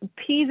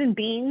 peas and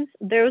beans,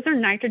 those are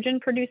nitrogen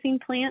producing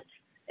plants,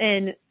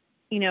 and,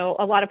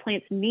 a lot of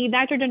plants need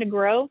nitrogen to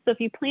grow. So if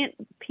you plant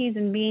peas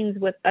and beans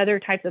with other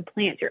types of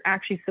plants, you're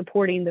actually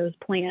supporting those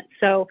plants.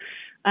 So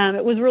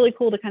it was really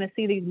cool to kind of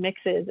see these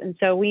mixes. And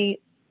so we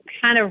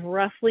kind of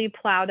roughly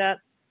plowed up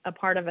a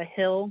part of a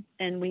hill,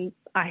 and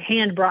I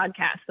hand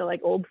broadcast. So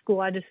old school,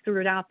 I just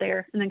threw it out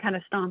there and then kind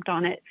of stomped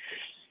on it.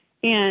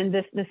 And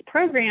this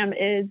program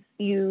is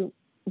you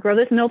grow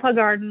this milpa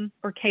garden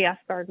or chaos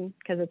garden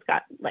because it's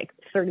got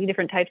 30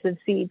 different types of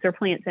seeds or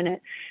plants in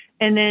it.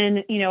 And then,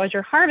 as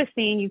you're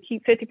harvesting, you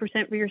keep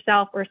 50% for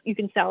yourself, or you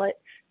can sell it,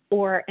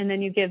 and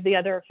then you give the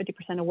other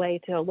 50% away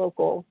to a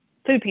local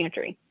food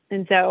pantry.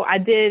 And so I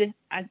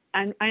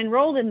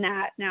enrolled in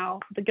that.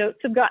 Now the goats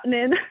have gotten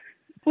in.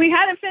 We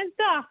had it fenced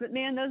off, but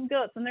man, those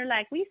goats, and they're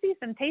we see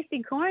some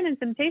tasty corn and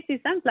some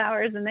tasty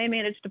sunflowers, and they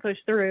managed to push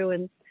through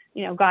and,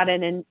 got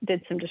in and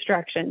did some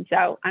destruction.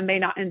 So I may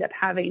not end up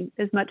having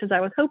as much as I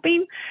was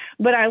hoping,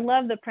 but I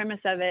love the premise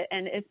of it.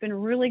 And it's been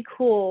really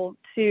cool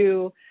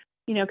to,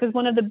 because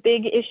one of the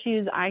big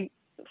issues I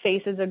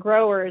face as a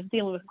grower is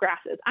dealing with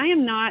grasses. I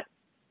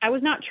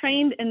was not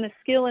trained in the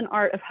skill and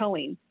art of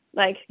hoeing,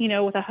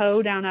 with a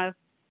hoe down a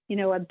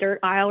dirt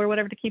aisle or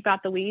whatever to keep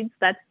out the weeds.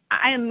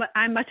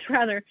 I much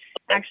rather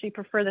actually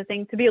prefer the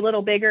thing to be a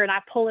little bigger, and I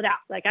pull it out.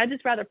 I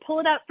just rather pull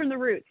it out from the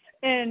roots.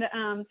 And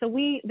so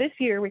this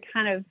year we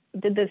kind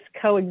of did this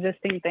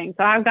coexisting thing.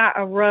 So I've got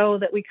a row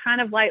that we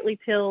kind of lightly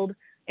tilled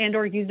and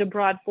or used a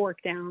broad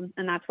fork down,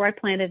 and that's where I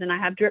planted, and I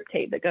have drip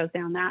tape that goes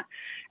down that.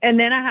 And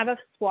then I have a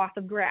swath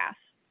of grass.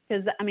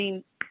 because, I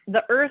mean,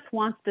 the earth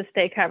wants to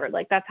stay covered.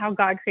 Like, that's how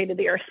God created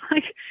the earth.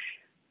 Like,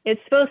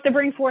 it's supposed to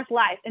bring forth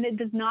life, and it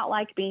does not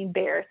like being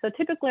bare. So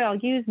typically I'll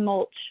use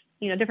mulch,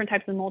 different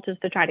types of mulches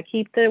to try to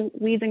keep the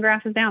weeds and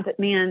grasses down. But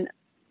man,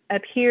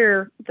 up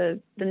here, the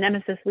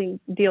nemesis we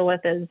deal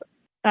with is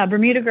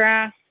Bermuda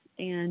grass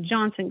and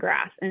Johnson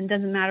grass. And it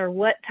doesn't matter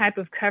what type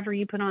of cover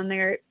you put on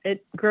there,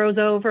 it grows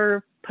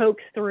over,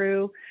 pokes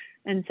through.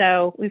 And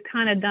so we've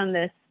kind of done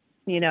this,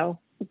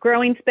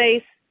 growing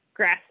space,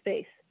 grass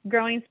space,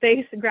 growing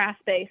space, grass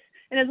space.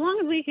 And as long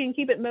as we can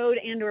keep it mowed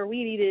and or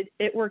weed eated,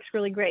 it works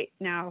really great.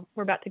 Now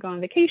we're about to go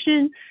on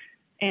vacation,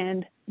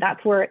 and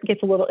that's where it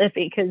gets a little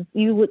iffy because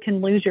you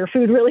can lose your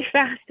food really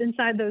fast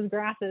inside those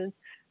grasses.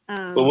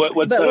 So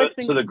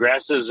the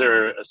grasses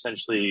are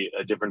essentially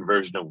a different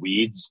version of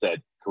weeds that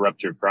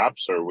corrupt your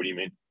crops, or what do you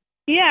mean?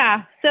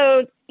 Yeah.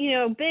 So,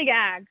 big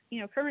ag,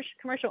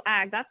 commercial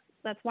ag,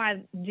 that's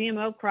why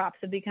GMO crops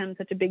have become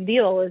such a big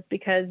deal, is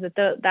because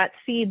that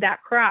seed,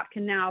 that crop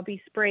can now be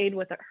sprayed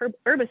with a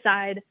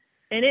herbicide,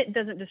 and it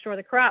doesn't destroy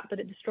the crop, but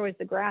it destroys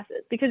the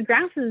grasses, because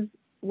grasses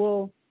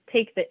will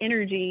take the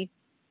energy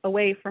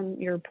away from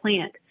your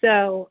plant.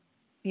 So,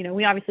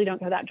 we obviously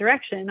don't go that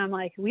direction. I'm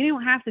like, we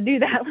don't have to do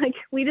that. Like,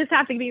 we just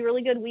have to be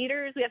really good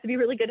weeders. We have to be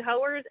really good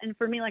hoers. And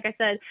for me, like I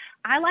said,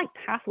 I like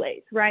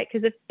pathways, right?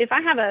 Because if I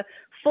have a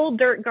full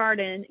dirt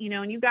garden,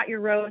 and you've got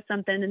your row of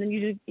something, and then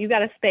you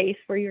got a space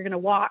where you're going to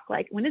walk,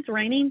 like when it's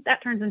raining,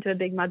 that turns into a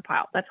big mud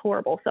pile. That's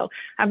horrible. So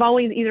I've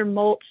always either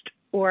mulched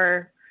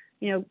or,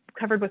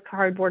 covered with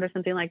cardboard or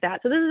something like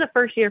that. So this is the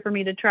first year for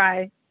me to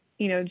try,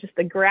 just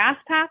the grass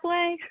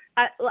pathway.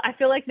 I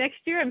feel like next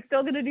year I'm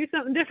still going to do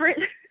something different.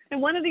 And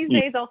one of these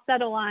days I'll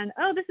settle on,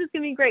 oh, this is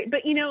going to be great.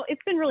 But,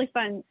 it's been really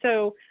fun.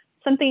 So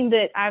something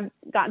that I've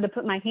gotten to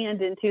put my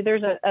hand into,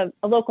 there's a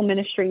local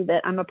ministry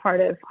that I'm a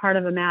part of, Heart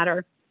of a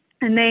Matter.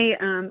 And they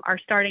are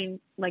starting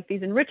like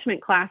these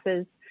enrichment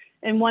classes.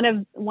 And one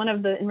of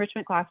the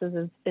enrichment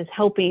classes is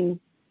helping,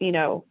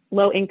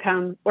 low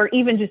income or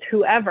even just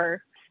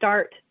whoever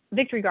start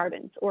victory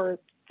gardens, or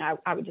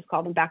I would just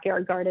call them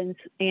backyard gardens.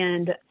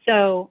 And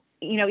so,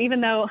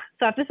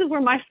 if this is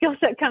where my skill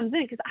set comes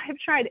in, because I have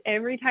tried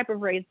every type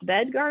of raised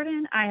bed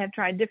garden. I have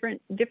tried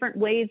different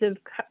ways of,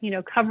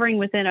 covering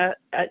within an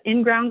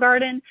in-ground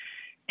garden.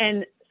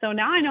 And so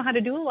now I know how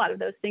to do a lot of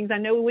those things. I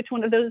know which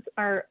one of those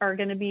are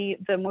going to be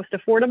the most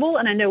affordable,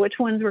 and I know which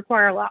ones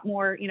require a lot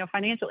more,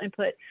 financial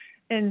input.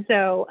 And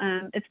so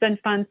it's been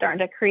fun starting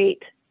to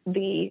create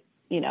the,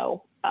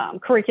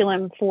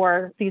 curriculum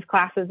for these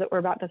classes that we're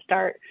about to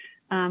start.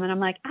 And I'm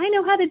like, I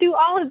know how to do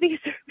all these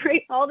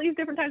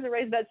different types of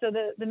raised beds. So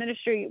the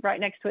ministry right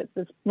next to it's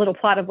this little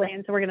plot of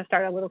land. So we're going to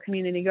start a little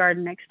community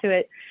garden next to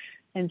it.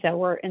 And so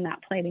we're in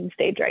that planning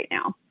stage right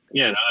now.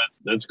 Yeah, no,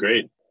 that's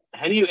great.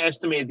 How do you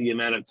estimate the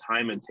amount of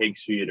time it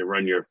takes for you to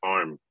run your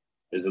farm?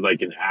 Is it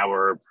like an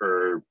hour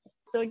per?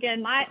 So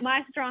again,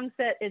 my strong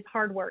set is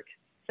hard work.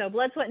 So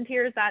blood, sweat, and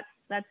tears, that's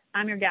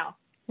I'm your gal.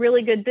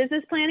 Really good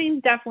business planning,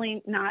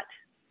 definitely not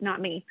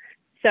me.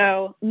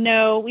 So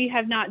no, we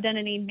have not done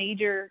any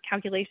major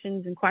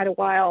calculations in quite a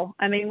while.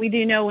 I mean, we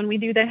do know when we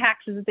do the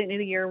taxes at the end of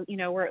the year,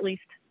 we're at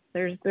least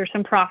there's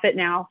some profit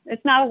now.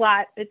 It's not a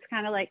lot. It's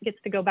kind of like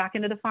gets to go back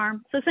into the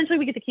farm. So essentially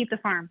we get to keep the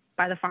farm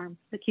by the farm.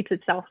 It keeps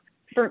itself.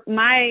 For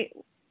my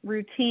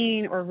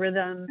routine or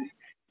rhythm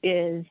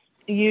is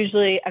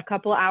usually a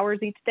couple hours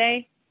each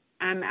day.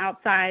 I'm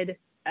outside.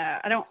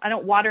 I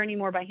don't water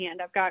anymore by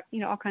hand. I've got,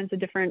 all kinds of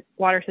different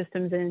water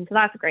systems in. So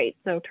that's great.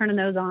 So turning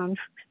those on,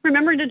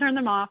 remembering to turn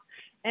them off.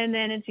 And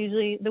then it's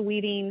usually the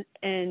weeding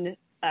and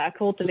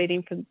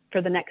cultivating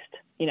for the next,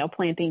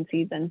 planting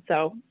season.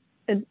 So,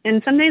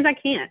 and some days I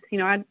can't,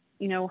 I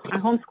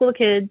homeschool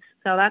kids.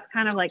 So that's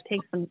kind of like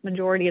takes the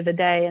majority of the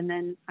day. And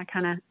then I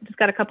kind of just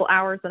got a couple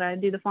hours that I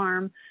do the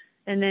farm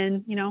and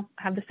then,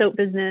 have the soap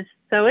business.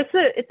 So it's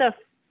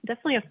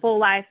definitely a full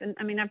life. And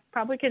I mean, I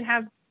probably could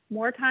have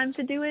more time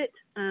to do it.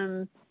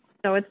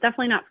 So it's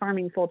definitely not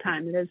farming full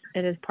time.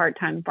 It is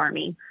part-time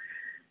farming.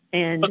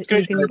 And you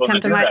can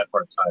come to my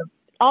part-time.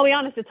 I'll be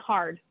honest, it's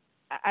hard.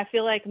 I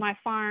feel like my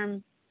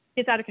farm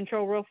gets out of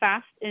control real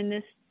fast in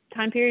this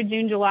time period,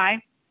 June,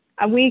 July.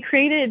 We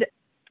created,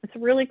 it's a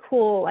really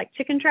cool like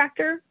chicken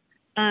tractor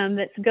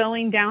that's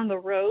going down the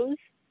rows.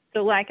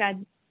 So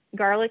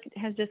garlic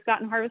has just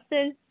gotten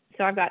harvested.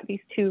 So I've got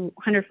these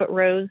 200-foot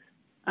rows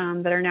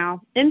that are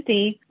now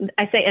empty.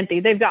 I say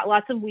empty. They've got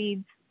lots of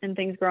weeds and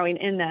things growing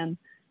in them.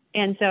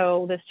 And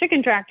so this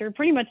chicken tractor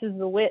pretty much is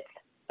the width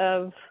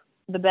of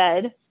the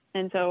bed.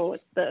 And so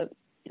it's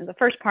the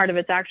first part of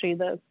it's actually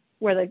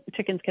where the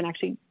chickens can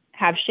actually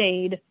have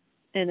shade,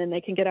 and then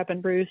they can get up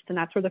and roost, and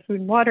that's where the food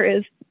and water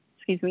is.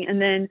 Excuse me.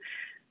 And then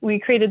we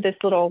created this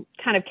little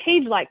kind of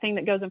cage-like thing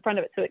that goes in front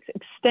of it, so it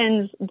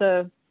extends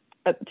the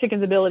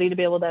chicken's ability to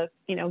be able to,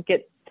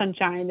 get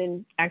sunshine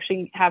and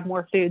actually have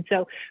more food.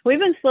 So we've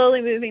been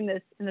slowly moving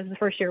this, and this is the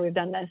first year we've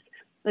done this,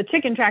 the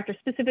chicken tractor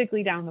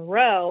specifically down the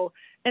row,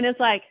 and it's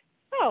like,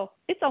 oh,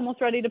 it's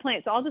almost ready to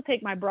plant. So I'll just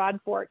take my broad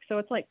fork. So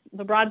it's like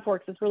the broad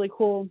forks is really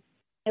cool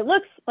It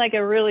looks like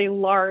a really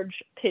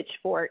large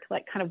pitchfork,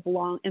 like kind of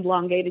long,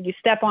 elongated. You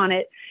step on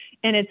it,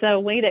 and it's a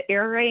way to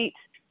aerate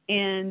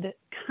and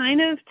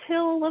kind of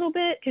till a little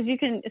bit, because you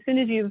can, as soon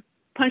as you've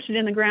punched it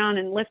in the ground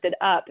and lift it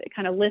up, it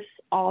kind of lifts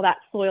all that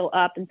soil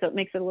up, and so it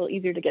makes it a little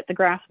easier to get the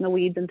grass and the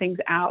weeds and things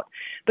out.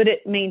 But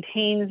it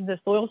maintains the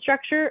soil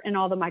structure and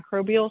all the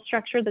microbial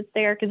structure that's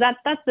there, because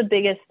that's the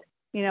biggest,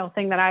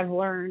 thing that I've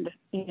learned.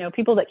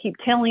 People that keep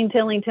tilling,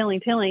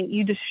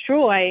 you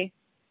destroy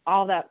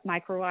all that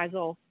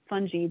mycorrhizal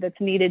fungi that's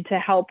needed to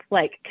help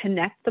like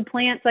connect the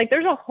plants. Like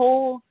there's a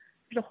whole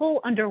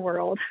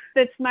underworld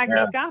that's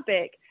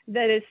microscopic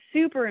that is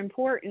super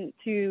important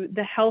to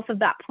the health of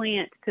that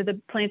plant, to the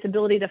plant's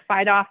ability to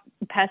fight off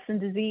pests and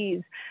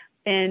disease.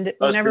 And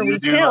whenever we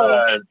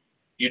till,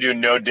 you do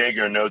no dig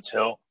or no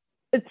till?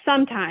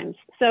 Sometimes.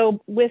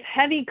 So with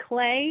heavy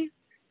clay,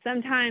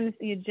 sometimes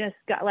you just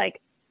got like,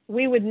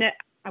 I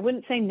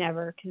wouldn't say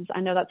never, because I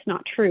know that's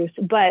not truth,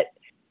 but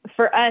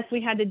for us, we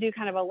had to do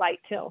kind of a light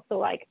till. So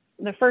like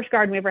the first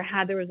garden we ever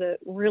had, there was a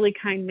really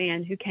kind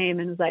man who came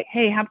and was like,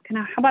 hey, how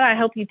about I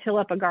help you till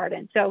up a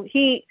garden? So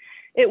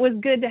it was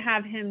good to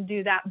have him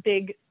do that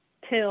big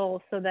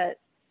till, so that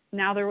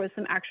now there was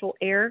some actual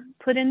air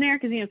put in there.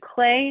 Because,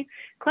 clay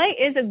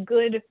is a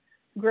good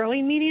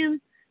growing medium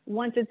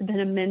once it's been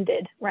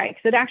amended, right?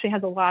 Because it actually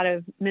has a lot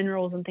of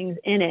minerals and things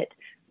in it.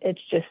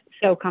 It's just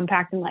so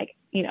compact, and like,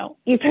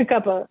 you pick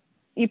up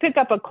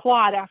a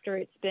quad after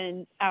it's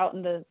been out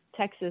in the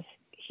Texas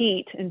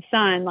heat and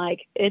sun,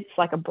 like it's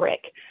like a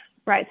brick,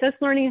 right? So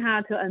it's learning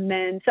how to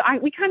amend. So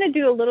we kind of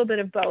do a little bit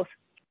of both.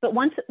 But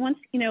once,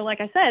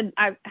 like I said,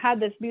 I've had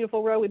this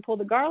beautiful row we pulled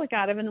the garlic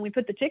out of, and then we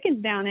put the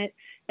chickens down it.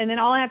 And then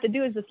all I have to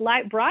do is this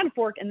light broad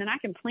fork, and then I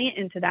can plant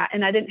into that,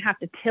 and I didn't have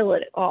to till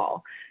it at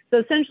all. So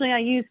essentially I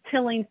use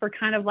tilling for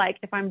kind of like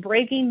if I'm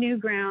breaking new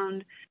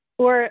ground,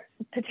 or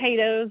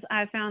potatoes.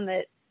 I found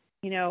that,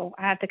 I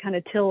have to kind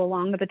of till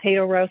along the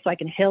potato row so I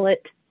can hill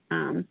it.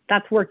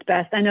 That's worked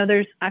best. I know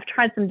I've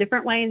tried some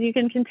different ways. You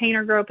can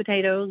container grow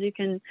potatoes, you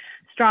can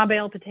straw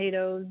bale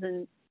potatoes,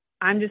 and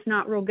I'm just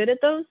not real good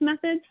at those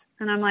methods.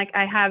 And I'm like,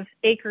 I have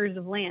acres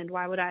of land.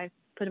 Why would I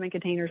put them in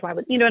containers? Why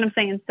would, you know what I'm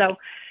saying? So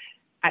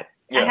I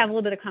have a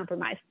little bit of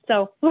compromise.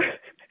 So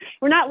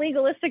we're not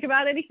legalistic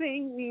about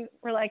anything.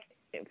 We're like,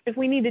 if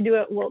we need to do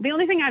it, well, the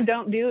only thing I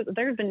don't do,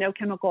 there's been no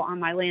chemical on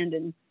my land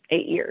in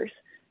 8 years,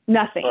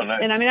 nothing. Oh, nice.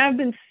 And I mean, I've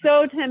been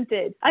so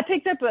tempted. I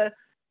picked up a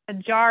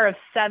jar of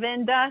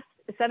 7 Dust.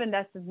 7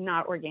 Dust is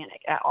not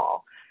organic at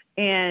all.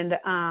 And,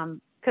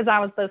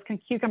 because those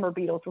cucumber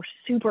beetles were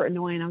super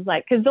annoying. I was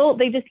like, because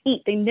they just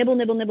eat, they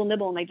nibble,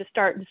 and they just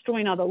start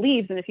destroying all the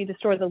leaves. And if you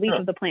destroy the leaf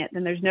of the plant,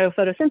 then there's no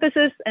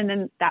photosynthesis, and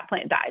then that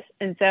plant dies.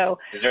 And so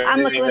I'm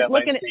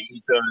looking at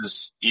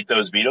eat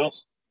those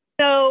beetles.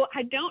 So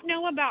I don't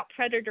know about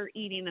predator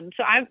eating them.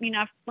 So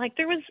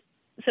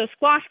so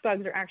squash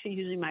bugs are actually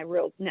usually my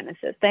real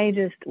nemesis. They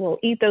just will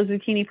eat those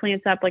zucchini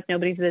plants up like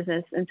nobody's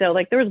business. And so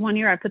like there was one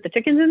year I put the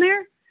chickens in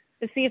there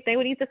to see if they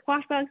would eat the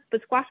squash bugs,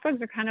 but squash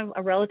bugs are kind of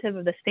a relative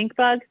of the stink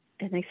bug,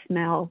 and they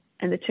smell,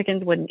 and the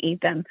chickens wouldn't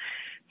eat them.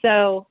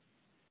 So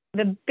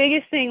the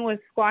biggest thing with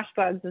squash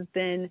bugs has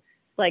been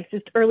like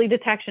just early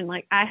detection.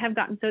 Like I have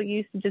gotten so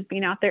used to just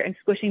being out there and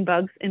squishing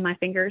bugs in my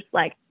fingers.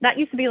 Like that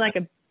used to be like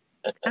a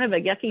kind of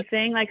a yucky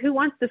thing. Like who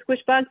wants to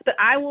squish bugs? But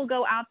I will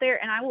go out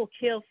there and I will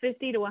kill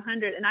 50 to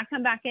 100, and I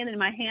come back in and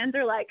my hands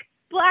are like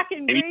black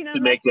and green.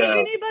 I'm like, does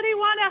anybody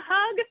want a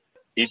hug?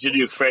 You should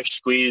do fresh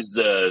squeezed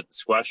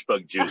squash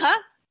bug juice.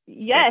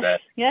 Yes,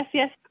 like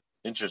yes.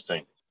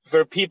 Interesting.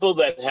 For people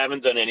that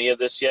haven't done any of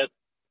this yet,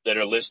 that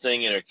are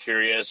listening and are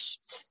curious,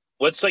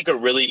 what's like a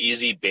really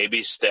easy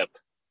baby step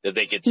that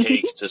they could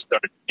take to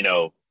start,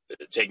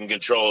 taking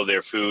control of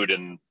their food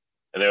and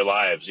their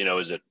lives?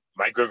 Is it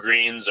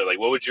microgreens, or like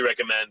what would you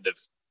recommend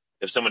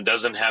if someone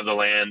doesn't have the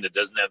land, that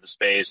doesn't have the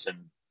space, and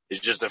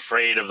is just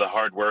afraid of the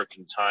hard work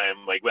and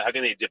time? Like, how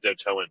can they dip their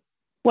toe in?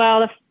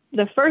 Well,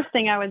 the first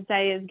thing I would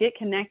say is get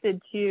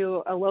connected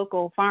to a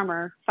local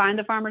farmer. Find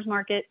a farmer's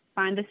market,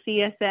 find a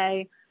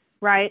CSA,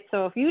 right?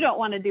 So if you don't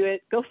want to do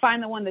it, go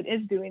find the one that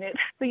is doing it.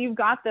 So you've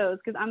got those,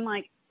 because I'm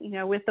like,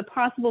 with the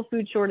possible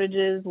food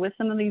shortages, with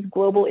some of these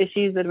global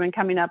issues that have been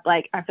coming up,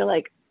 like I feel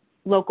like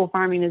local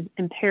farming is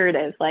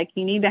imperative. Like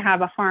you need to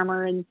have a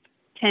farmer and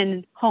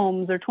 10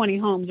 homes or 20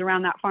 homes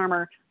around that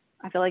farmer.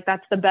 I feel like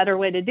that's the better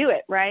way to do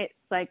it, right?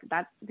 It's like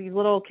that's these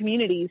little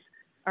communities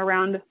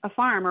around a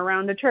farm,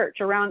 around a church,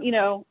 around,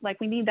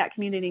 like we need that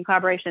community and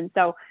collaboration.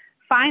 So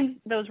find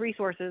those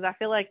resources. I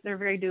feel like they're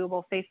very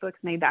doable. Facebook's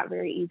made that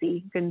very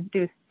easy. You can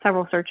do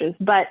several searches.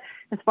 But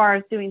as far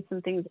as doing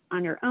some things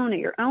on your own at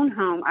your own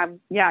home,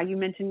 you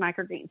mentioned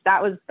microgreens.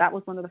 That was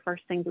one of the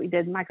first things we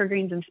did,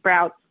 microgreens and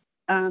sprouts.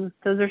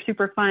 Those are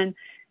super fun.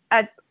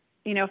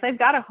 If they've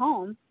got a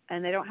home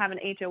and they don't have an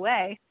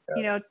HOA,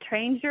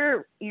 change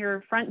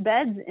your front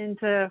beds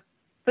into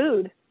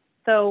food.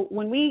 So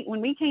when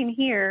we came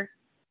here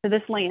to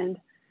this land,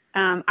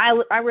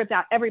 I ripped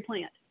out every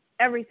plant,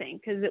 everything,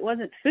 because it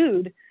wasn't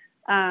food.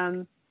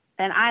 And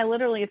I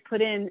literally have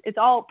put in, it's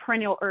all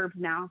perennial herbs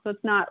now. So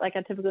it's not like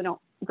I typically don't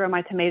grow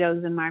my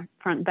tomatoes in my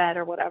front bed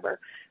or whatever.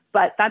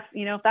 But that's,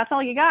 if that's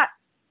all you got,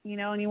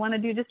 and you want to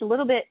do just a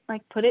little bit,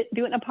 like do it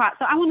in a pot.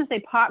 So I want to say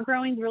pot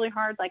growing is really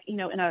hard. Like, in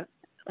a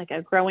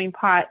growing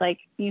pot, like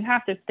you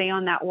have to stay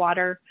on that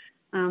water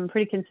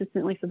pretty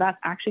consistently. So that's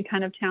actually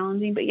kind of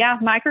challenging. But yeah,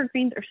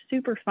 microgreens are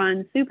super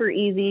fun, super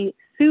easy,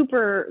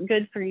 super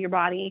good for your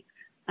body.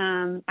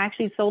 I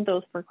actually sold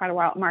those for quite a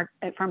while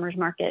at Farmers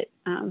Market.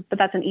 But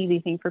that's an easy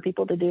thing for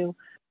people to do.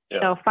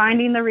 Yeah. So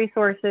finding the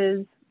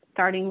resources,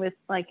 starting with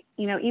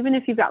even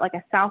if you've got like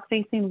a south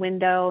facing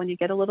window and you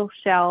get a little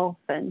shelf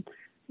and,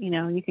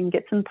 you can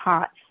get some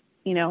pots,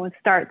 and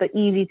start the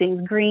easy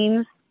things.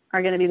 Greens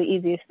are going to be the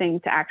easiest thing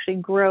to actually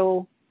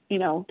grow,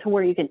 to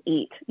where you can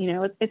eat.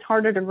 It's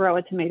harder to grow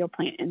a tomato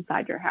plant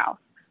inside your house,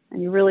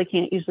 and you really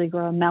can't usually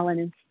grow a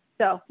melon.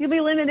 So you'll be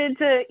limited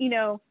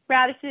to,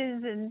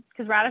 radishes, and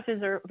because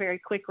radishes are very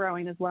quick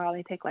growing as well.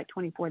 They take like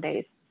 24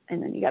 days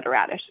and then you got a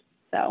radish.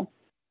 So.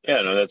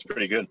 Yeah, no, that's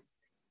pretty good.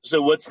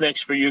 So what's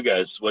next for you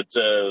guys? What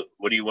do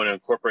you want to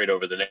incorporate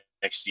over the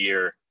next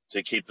year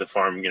to keep the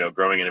farm,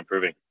 growing and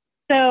improving?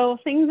 So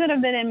things that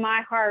have been in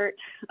my heart,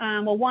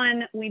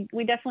 one, we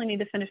definitely need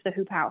to finish the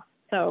hoop house.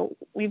 So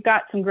we've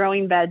got some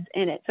growing beds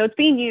in it. So it's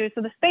being used.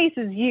 So the space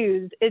is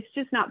used. It's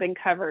just not been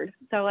covered.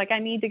 So I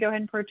need to go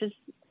ahead and purchase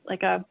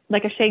like a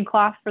shade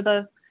cloth for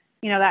the,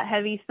 that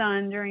heavy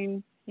sun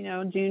during,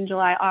 June,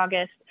 July,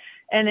 August,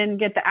 and then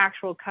get the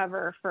actual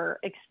cover for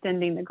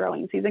extending the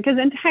growing season. Because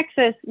in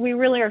Texas, we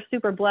really are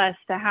super blessed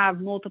to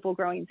have multiple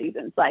growing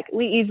seasons. Like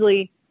we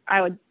easily,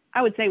 I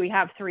would say we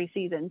have 3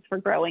 seasons for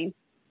growing.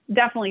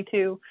 Definitely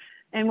 2.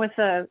 And with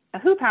a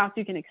hoop house,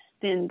 you can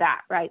extend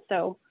that, right?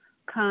 So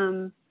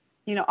come,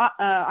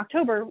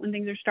 October, when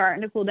things are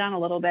starting to cool down a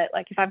little bit,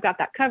 like if I've got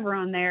that cover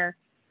on there,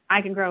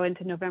 I can grow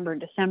into November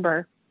and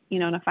December,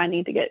 and if I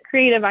need to get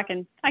creative, I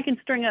can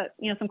string up,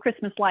 some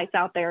Christmas lights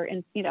out there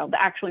and, that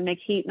actually make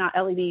heat, not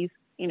LEDs,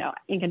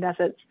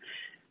 incandescents.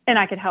 And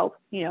I could help,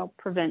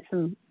 prevent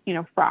some,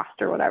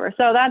 frost or whatever.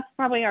 So that's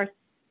probably our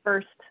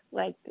first,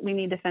 we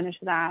need to finish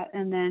that.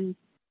 And then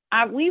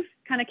we've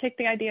kind of kicked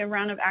the idea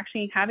around of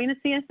actually having a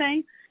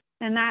CSA,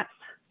 and that's,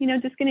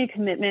 just getting a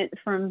commitment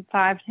from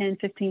 5, 10,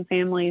 15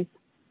 families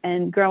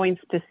and growing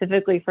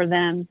specifically for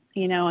them,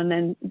 and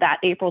then that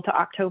April to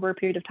October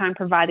period of time,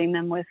 providing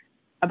them with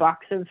a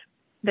box of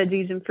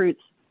veggies and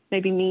fruits,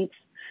 maybe meats,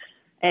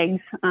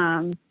 eggs.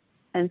 And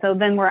so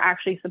then we're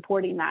actually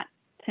supporting that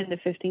 10 to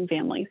 15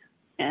 families,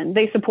 and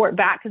they support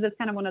back because it's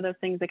kind of one of those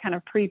things that kind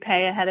of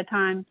prepay ahead of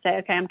time, say,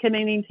 okay, I'm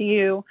committing to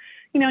you,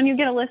 and you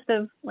get a list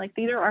of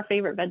these are our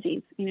favorite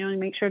veggies, and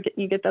make sure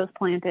you get those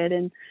planted.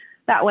 And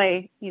that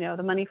way,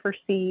 the money for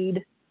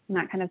seed and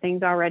that kind of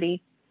thing's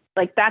already,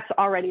 that's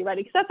already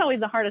ready. Because that's always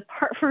the hardest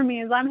part for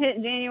me is I'm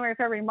hitting January,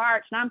 February,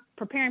 March, and I'm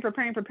preparing.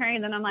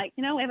 And then I'm like,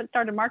 we haven't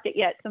started market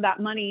yet. So that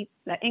money,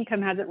 that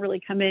income hasn't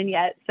really come in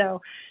yet.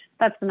 So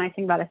that's the nice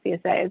thing about a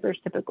CSA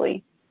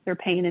is they're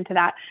paying into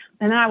that.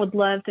 And then I would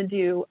love to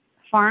do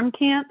farm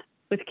camp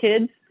with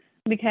kids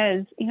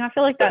because, I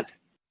feel like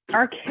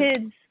our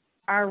kids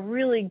are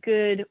really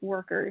good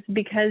workers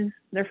because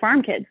they're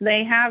farm kids.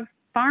 They have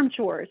farm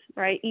chores,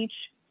 right? Each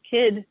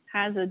kid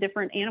has a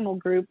different animal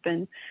group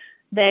and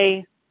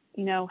they,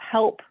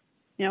 help,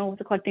 with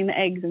collecting the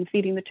eggs and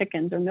feeding the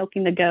chickens or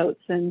milking the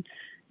goats and,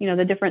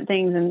 the different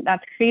things. And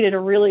that's created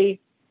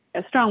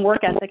a strong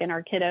work ethic in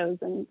our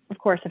kiddos. And of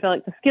course, I feel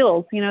like the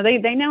skills,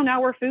 they know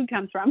now where food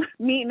comes from,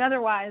 meat and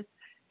otherwise.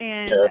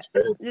 And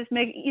just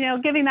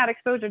giving that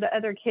exposure to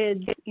other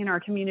kids in our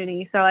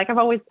community. So I've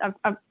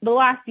the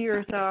last year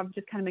or so, I've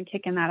just kind of been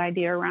kicking that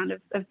idea around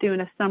of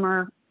doing a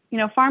summer,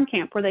 farm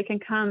camp where they can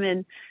come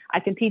and I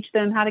can teach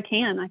them how to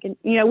can. I can,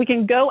 we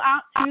can go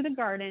out to the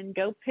garden,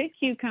 go pick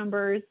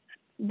cucumbers,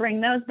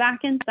 bring those back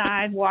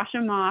inside, wash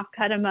them off,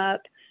 cut them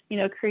up,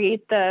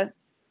 create the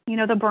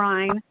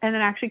brine, and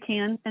then actually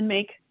can and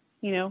make,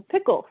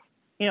 pickles,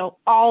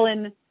 all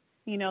in,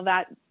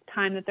 that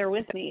time that they're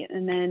with me.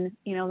 And then,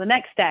 the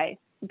next day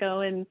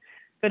go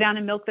down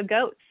and milk the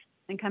goats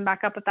and come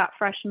back up with that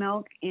fresh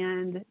milk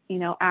and,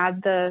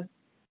 add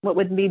what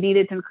would be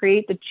needed to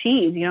create the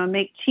cheese,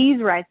 make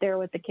cheese right there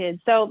with the kids.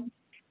 So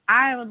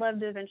I would love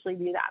to eventually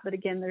do that. But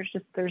again,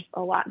 there's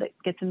a lot that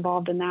gets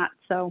involved in that.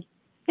 So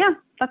yeah,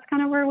 that's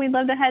kind of where we'd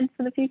love to head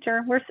for the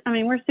future. We're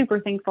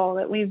super thankful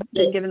that we've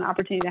been given the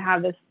opportunity to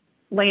have this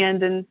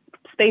land and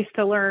space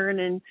to learn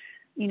and,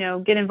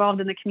 get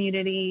involved in the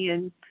community.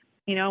 And,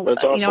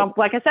 that's awesome.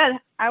 Like I said,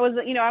 I was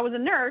a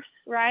nurse,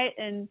 right?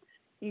 And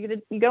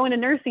you go into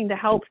nursing to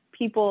help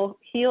people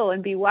heal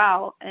and be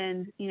well.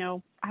 And,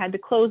 I had to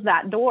close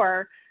that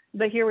door,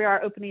 but here we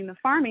are opening the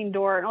farming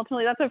door. And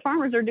ultimately that's what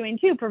farmers are doing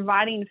too,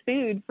 providing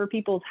food for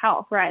people's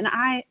health. Right. And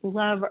I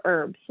love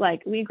herbs.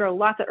 We grow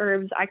lots of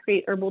herbs. I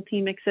create herbal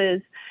tea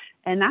mixes,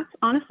 and that's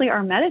honestly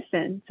our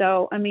medicine.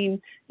 So,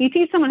 you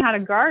teach someone how to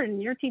garden,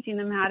 you're teaching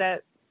them how to,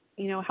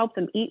 help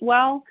them eat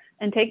well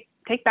and take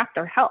back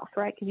their health.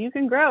 Right. Cause you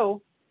can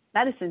grow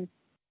medicine.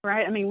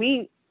 Right.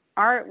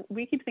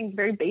 We keep things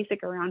very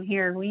basic around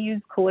here. We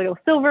use colloidal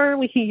silver.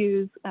 We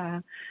use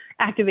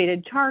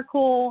activated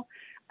charcoal.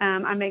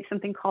 I make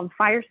something called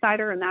fire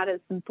cider, and that is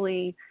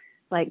simply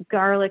like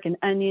garlic and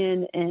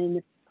onion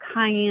and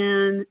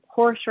cayenne,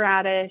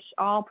 horseradish,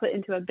 all put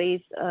into a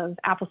base of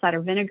apple cider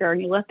vinegar,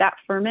 and you let that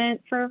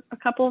ferment for a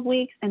couple of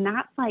weeks, and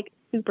that's like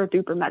super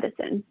duper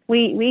medicine.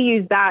 We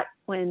used that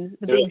when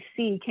the big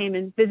C came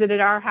and visited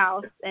our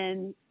house,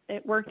 and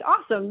it worked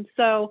awesome.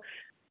 So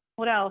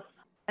what else?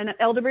 And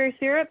elderberry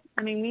syrup.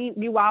 I mean,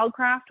 we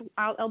wildcraft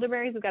wild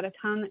elderberries. We've got a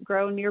ton that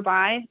grow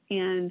nearby,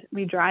 and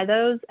we dry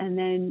those and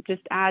then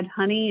just add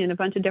honey and a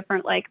bunch of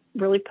different like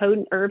really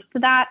potent herbs to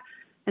that.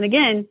 And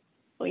again,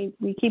 we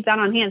keep that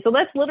on hand. So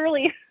that's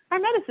literally our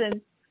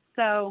medicine.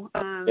 So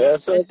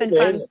it's been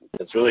fun.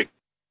 It's really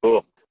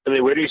cool. I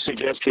mean, where do you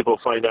suggest people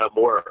find out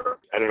more?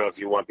 I don't know if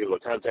you want people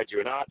to contact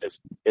you or not. If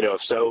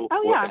so,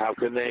 how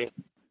can they?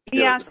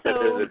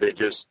 So they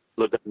just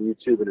look up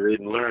YouTube and read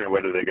and learn, or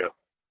where do they go?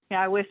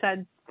 Yeah, I wish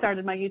I'd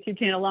started my YouTube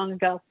channel long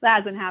ago. That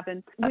hasn't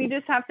happened. We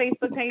just have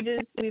Facebook pages.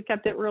 We've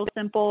kept it real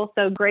simple.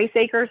 So Grace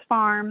Acres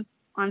Farm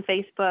on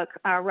Facebook,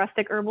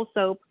 Rustic Herbal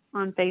Soap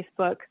on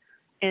Facebook,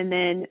 and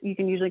then you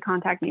can usually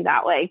contact me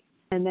that way.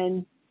 And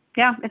then,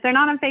 if they're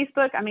not on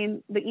Facebook, I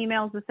mean, the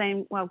email is the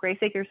same. Well, Grace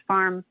Acres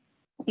Farm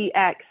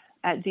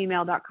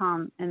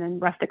ex@gmail.com, and then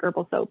Rustic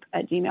Herbal Soap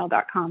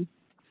 @gmail.com.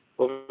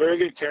 Well, very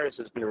good, Karis.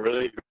 It's been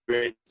really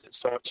great to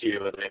talk to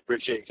you, and I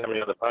appreciate you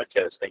coming on the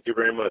podcast. Thank you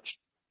very much.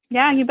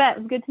 Yeah, you bet.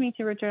 It's good to meet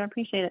you, Richard. I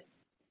appreciate it.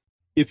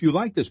 If you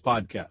like this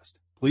podcast,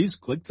 please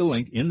click the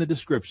link in the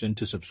description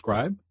to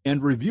subscribe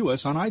and review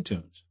us on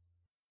iTunes.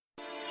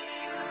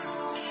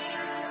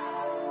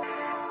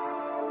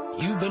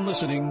 You've been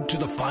listening to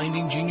the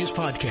Finding Genius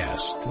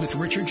podcast with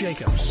Richard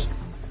Jacobs.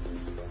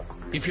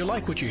 If you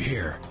like what you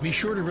hear, be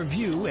sure to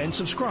review and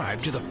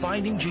subscribe to the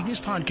Finding Genius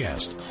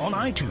podcast on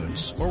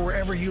iTunes or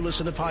wherever you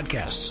listen to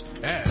podcasts.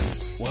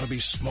 And want to be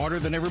smarter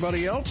than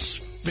everybody else?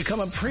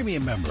 Become a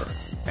premium member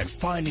at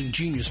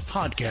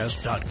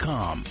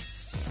findinggeniuspodcast.com.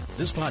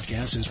 This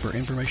podcast is for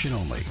information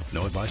only.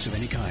 No advice of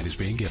any kind is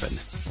being given.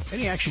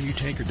 Any action you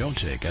take or don't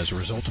take as a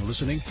result of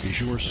listening is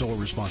your sole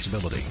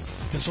responsibility.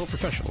 Consult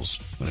professionals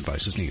when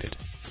advice is needed.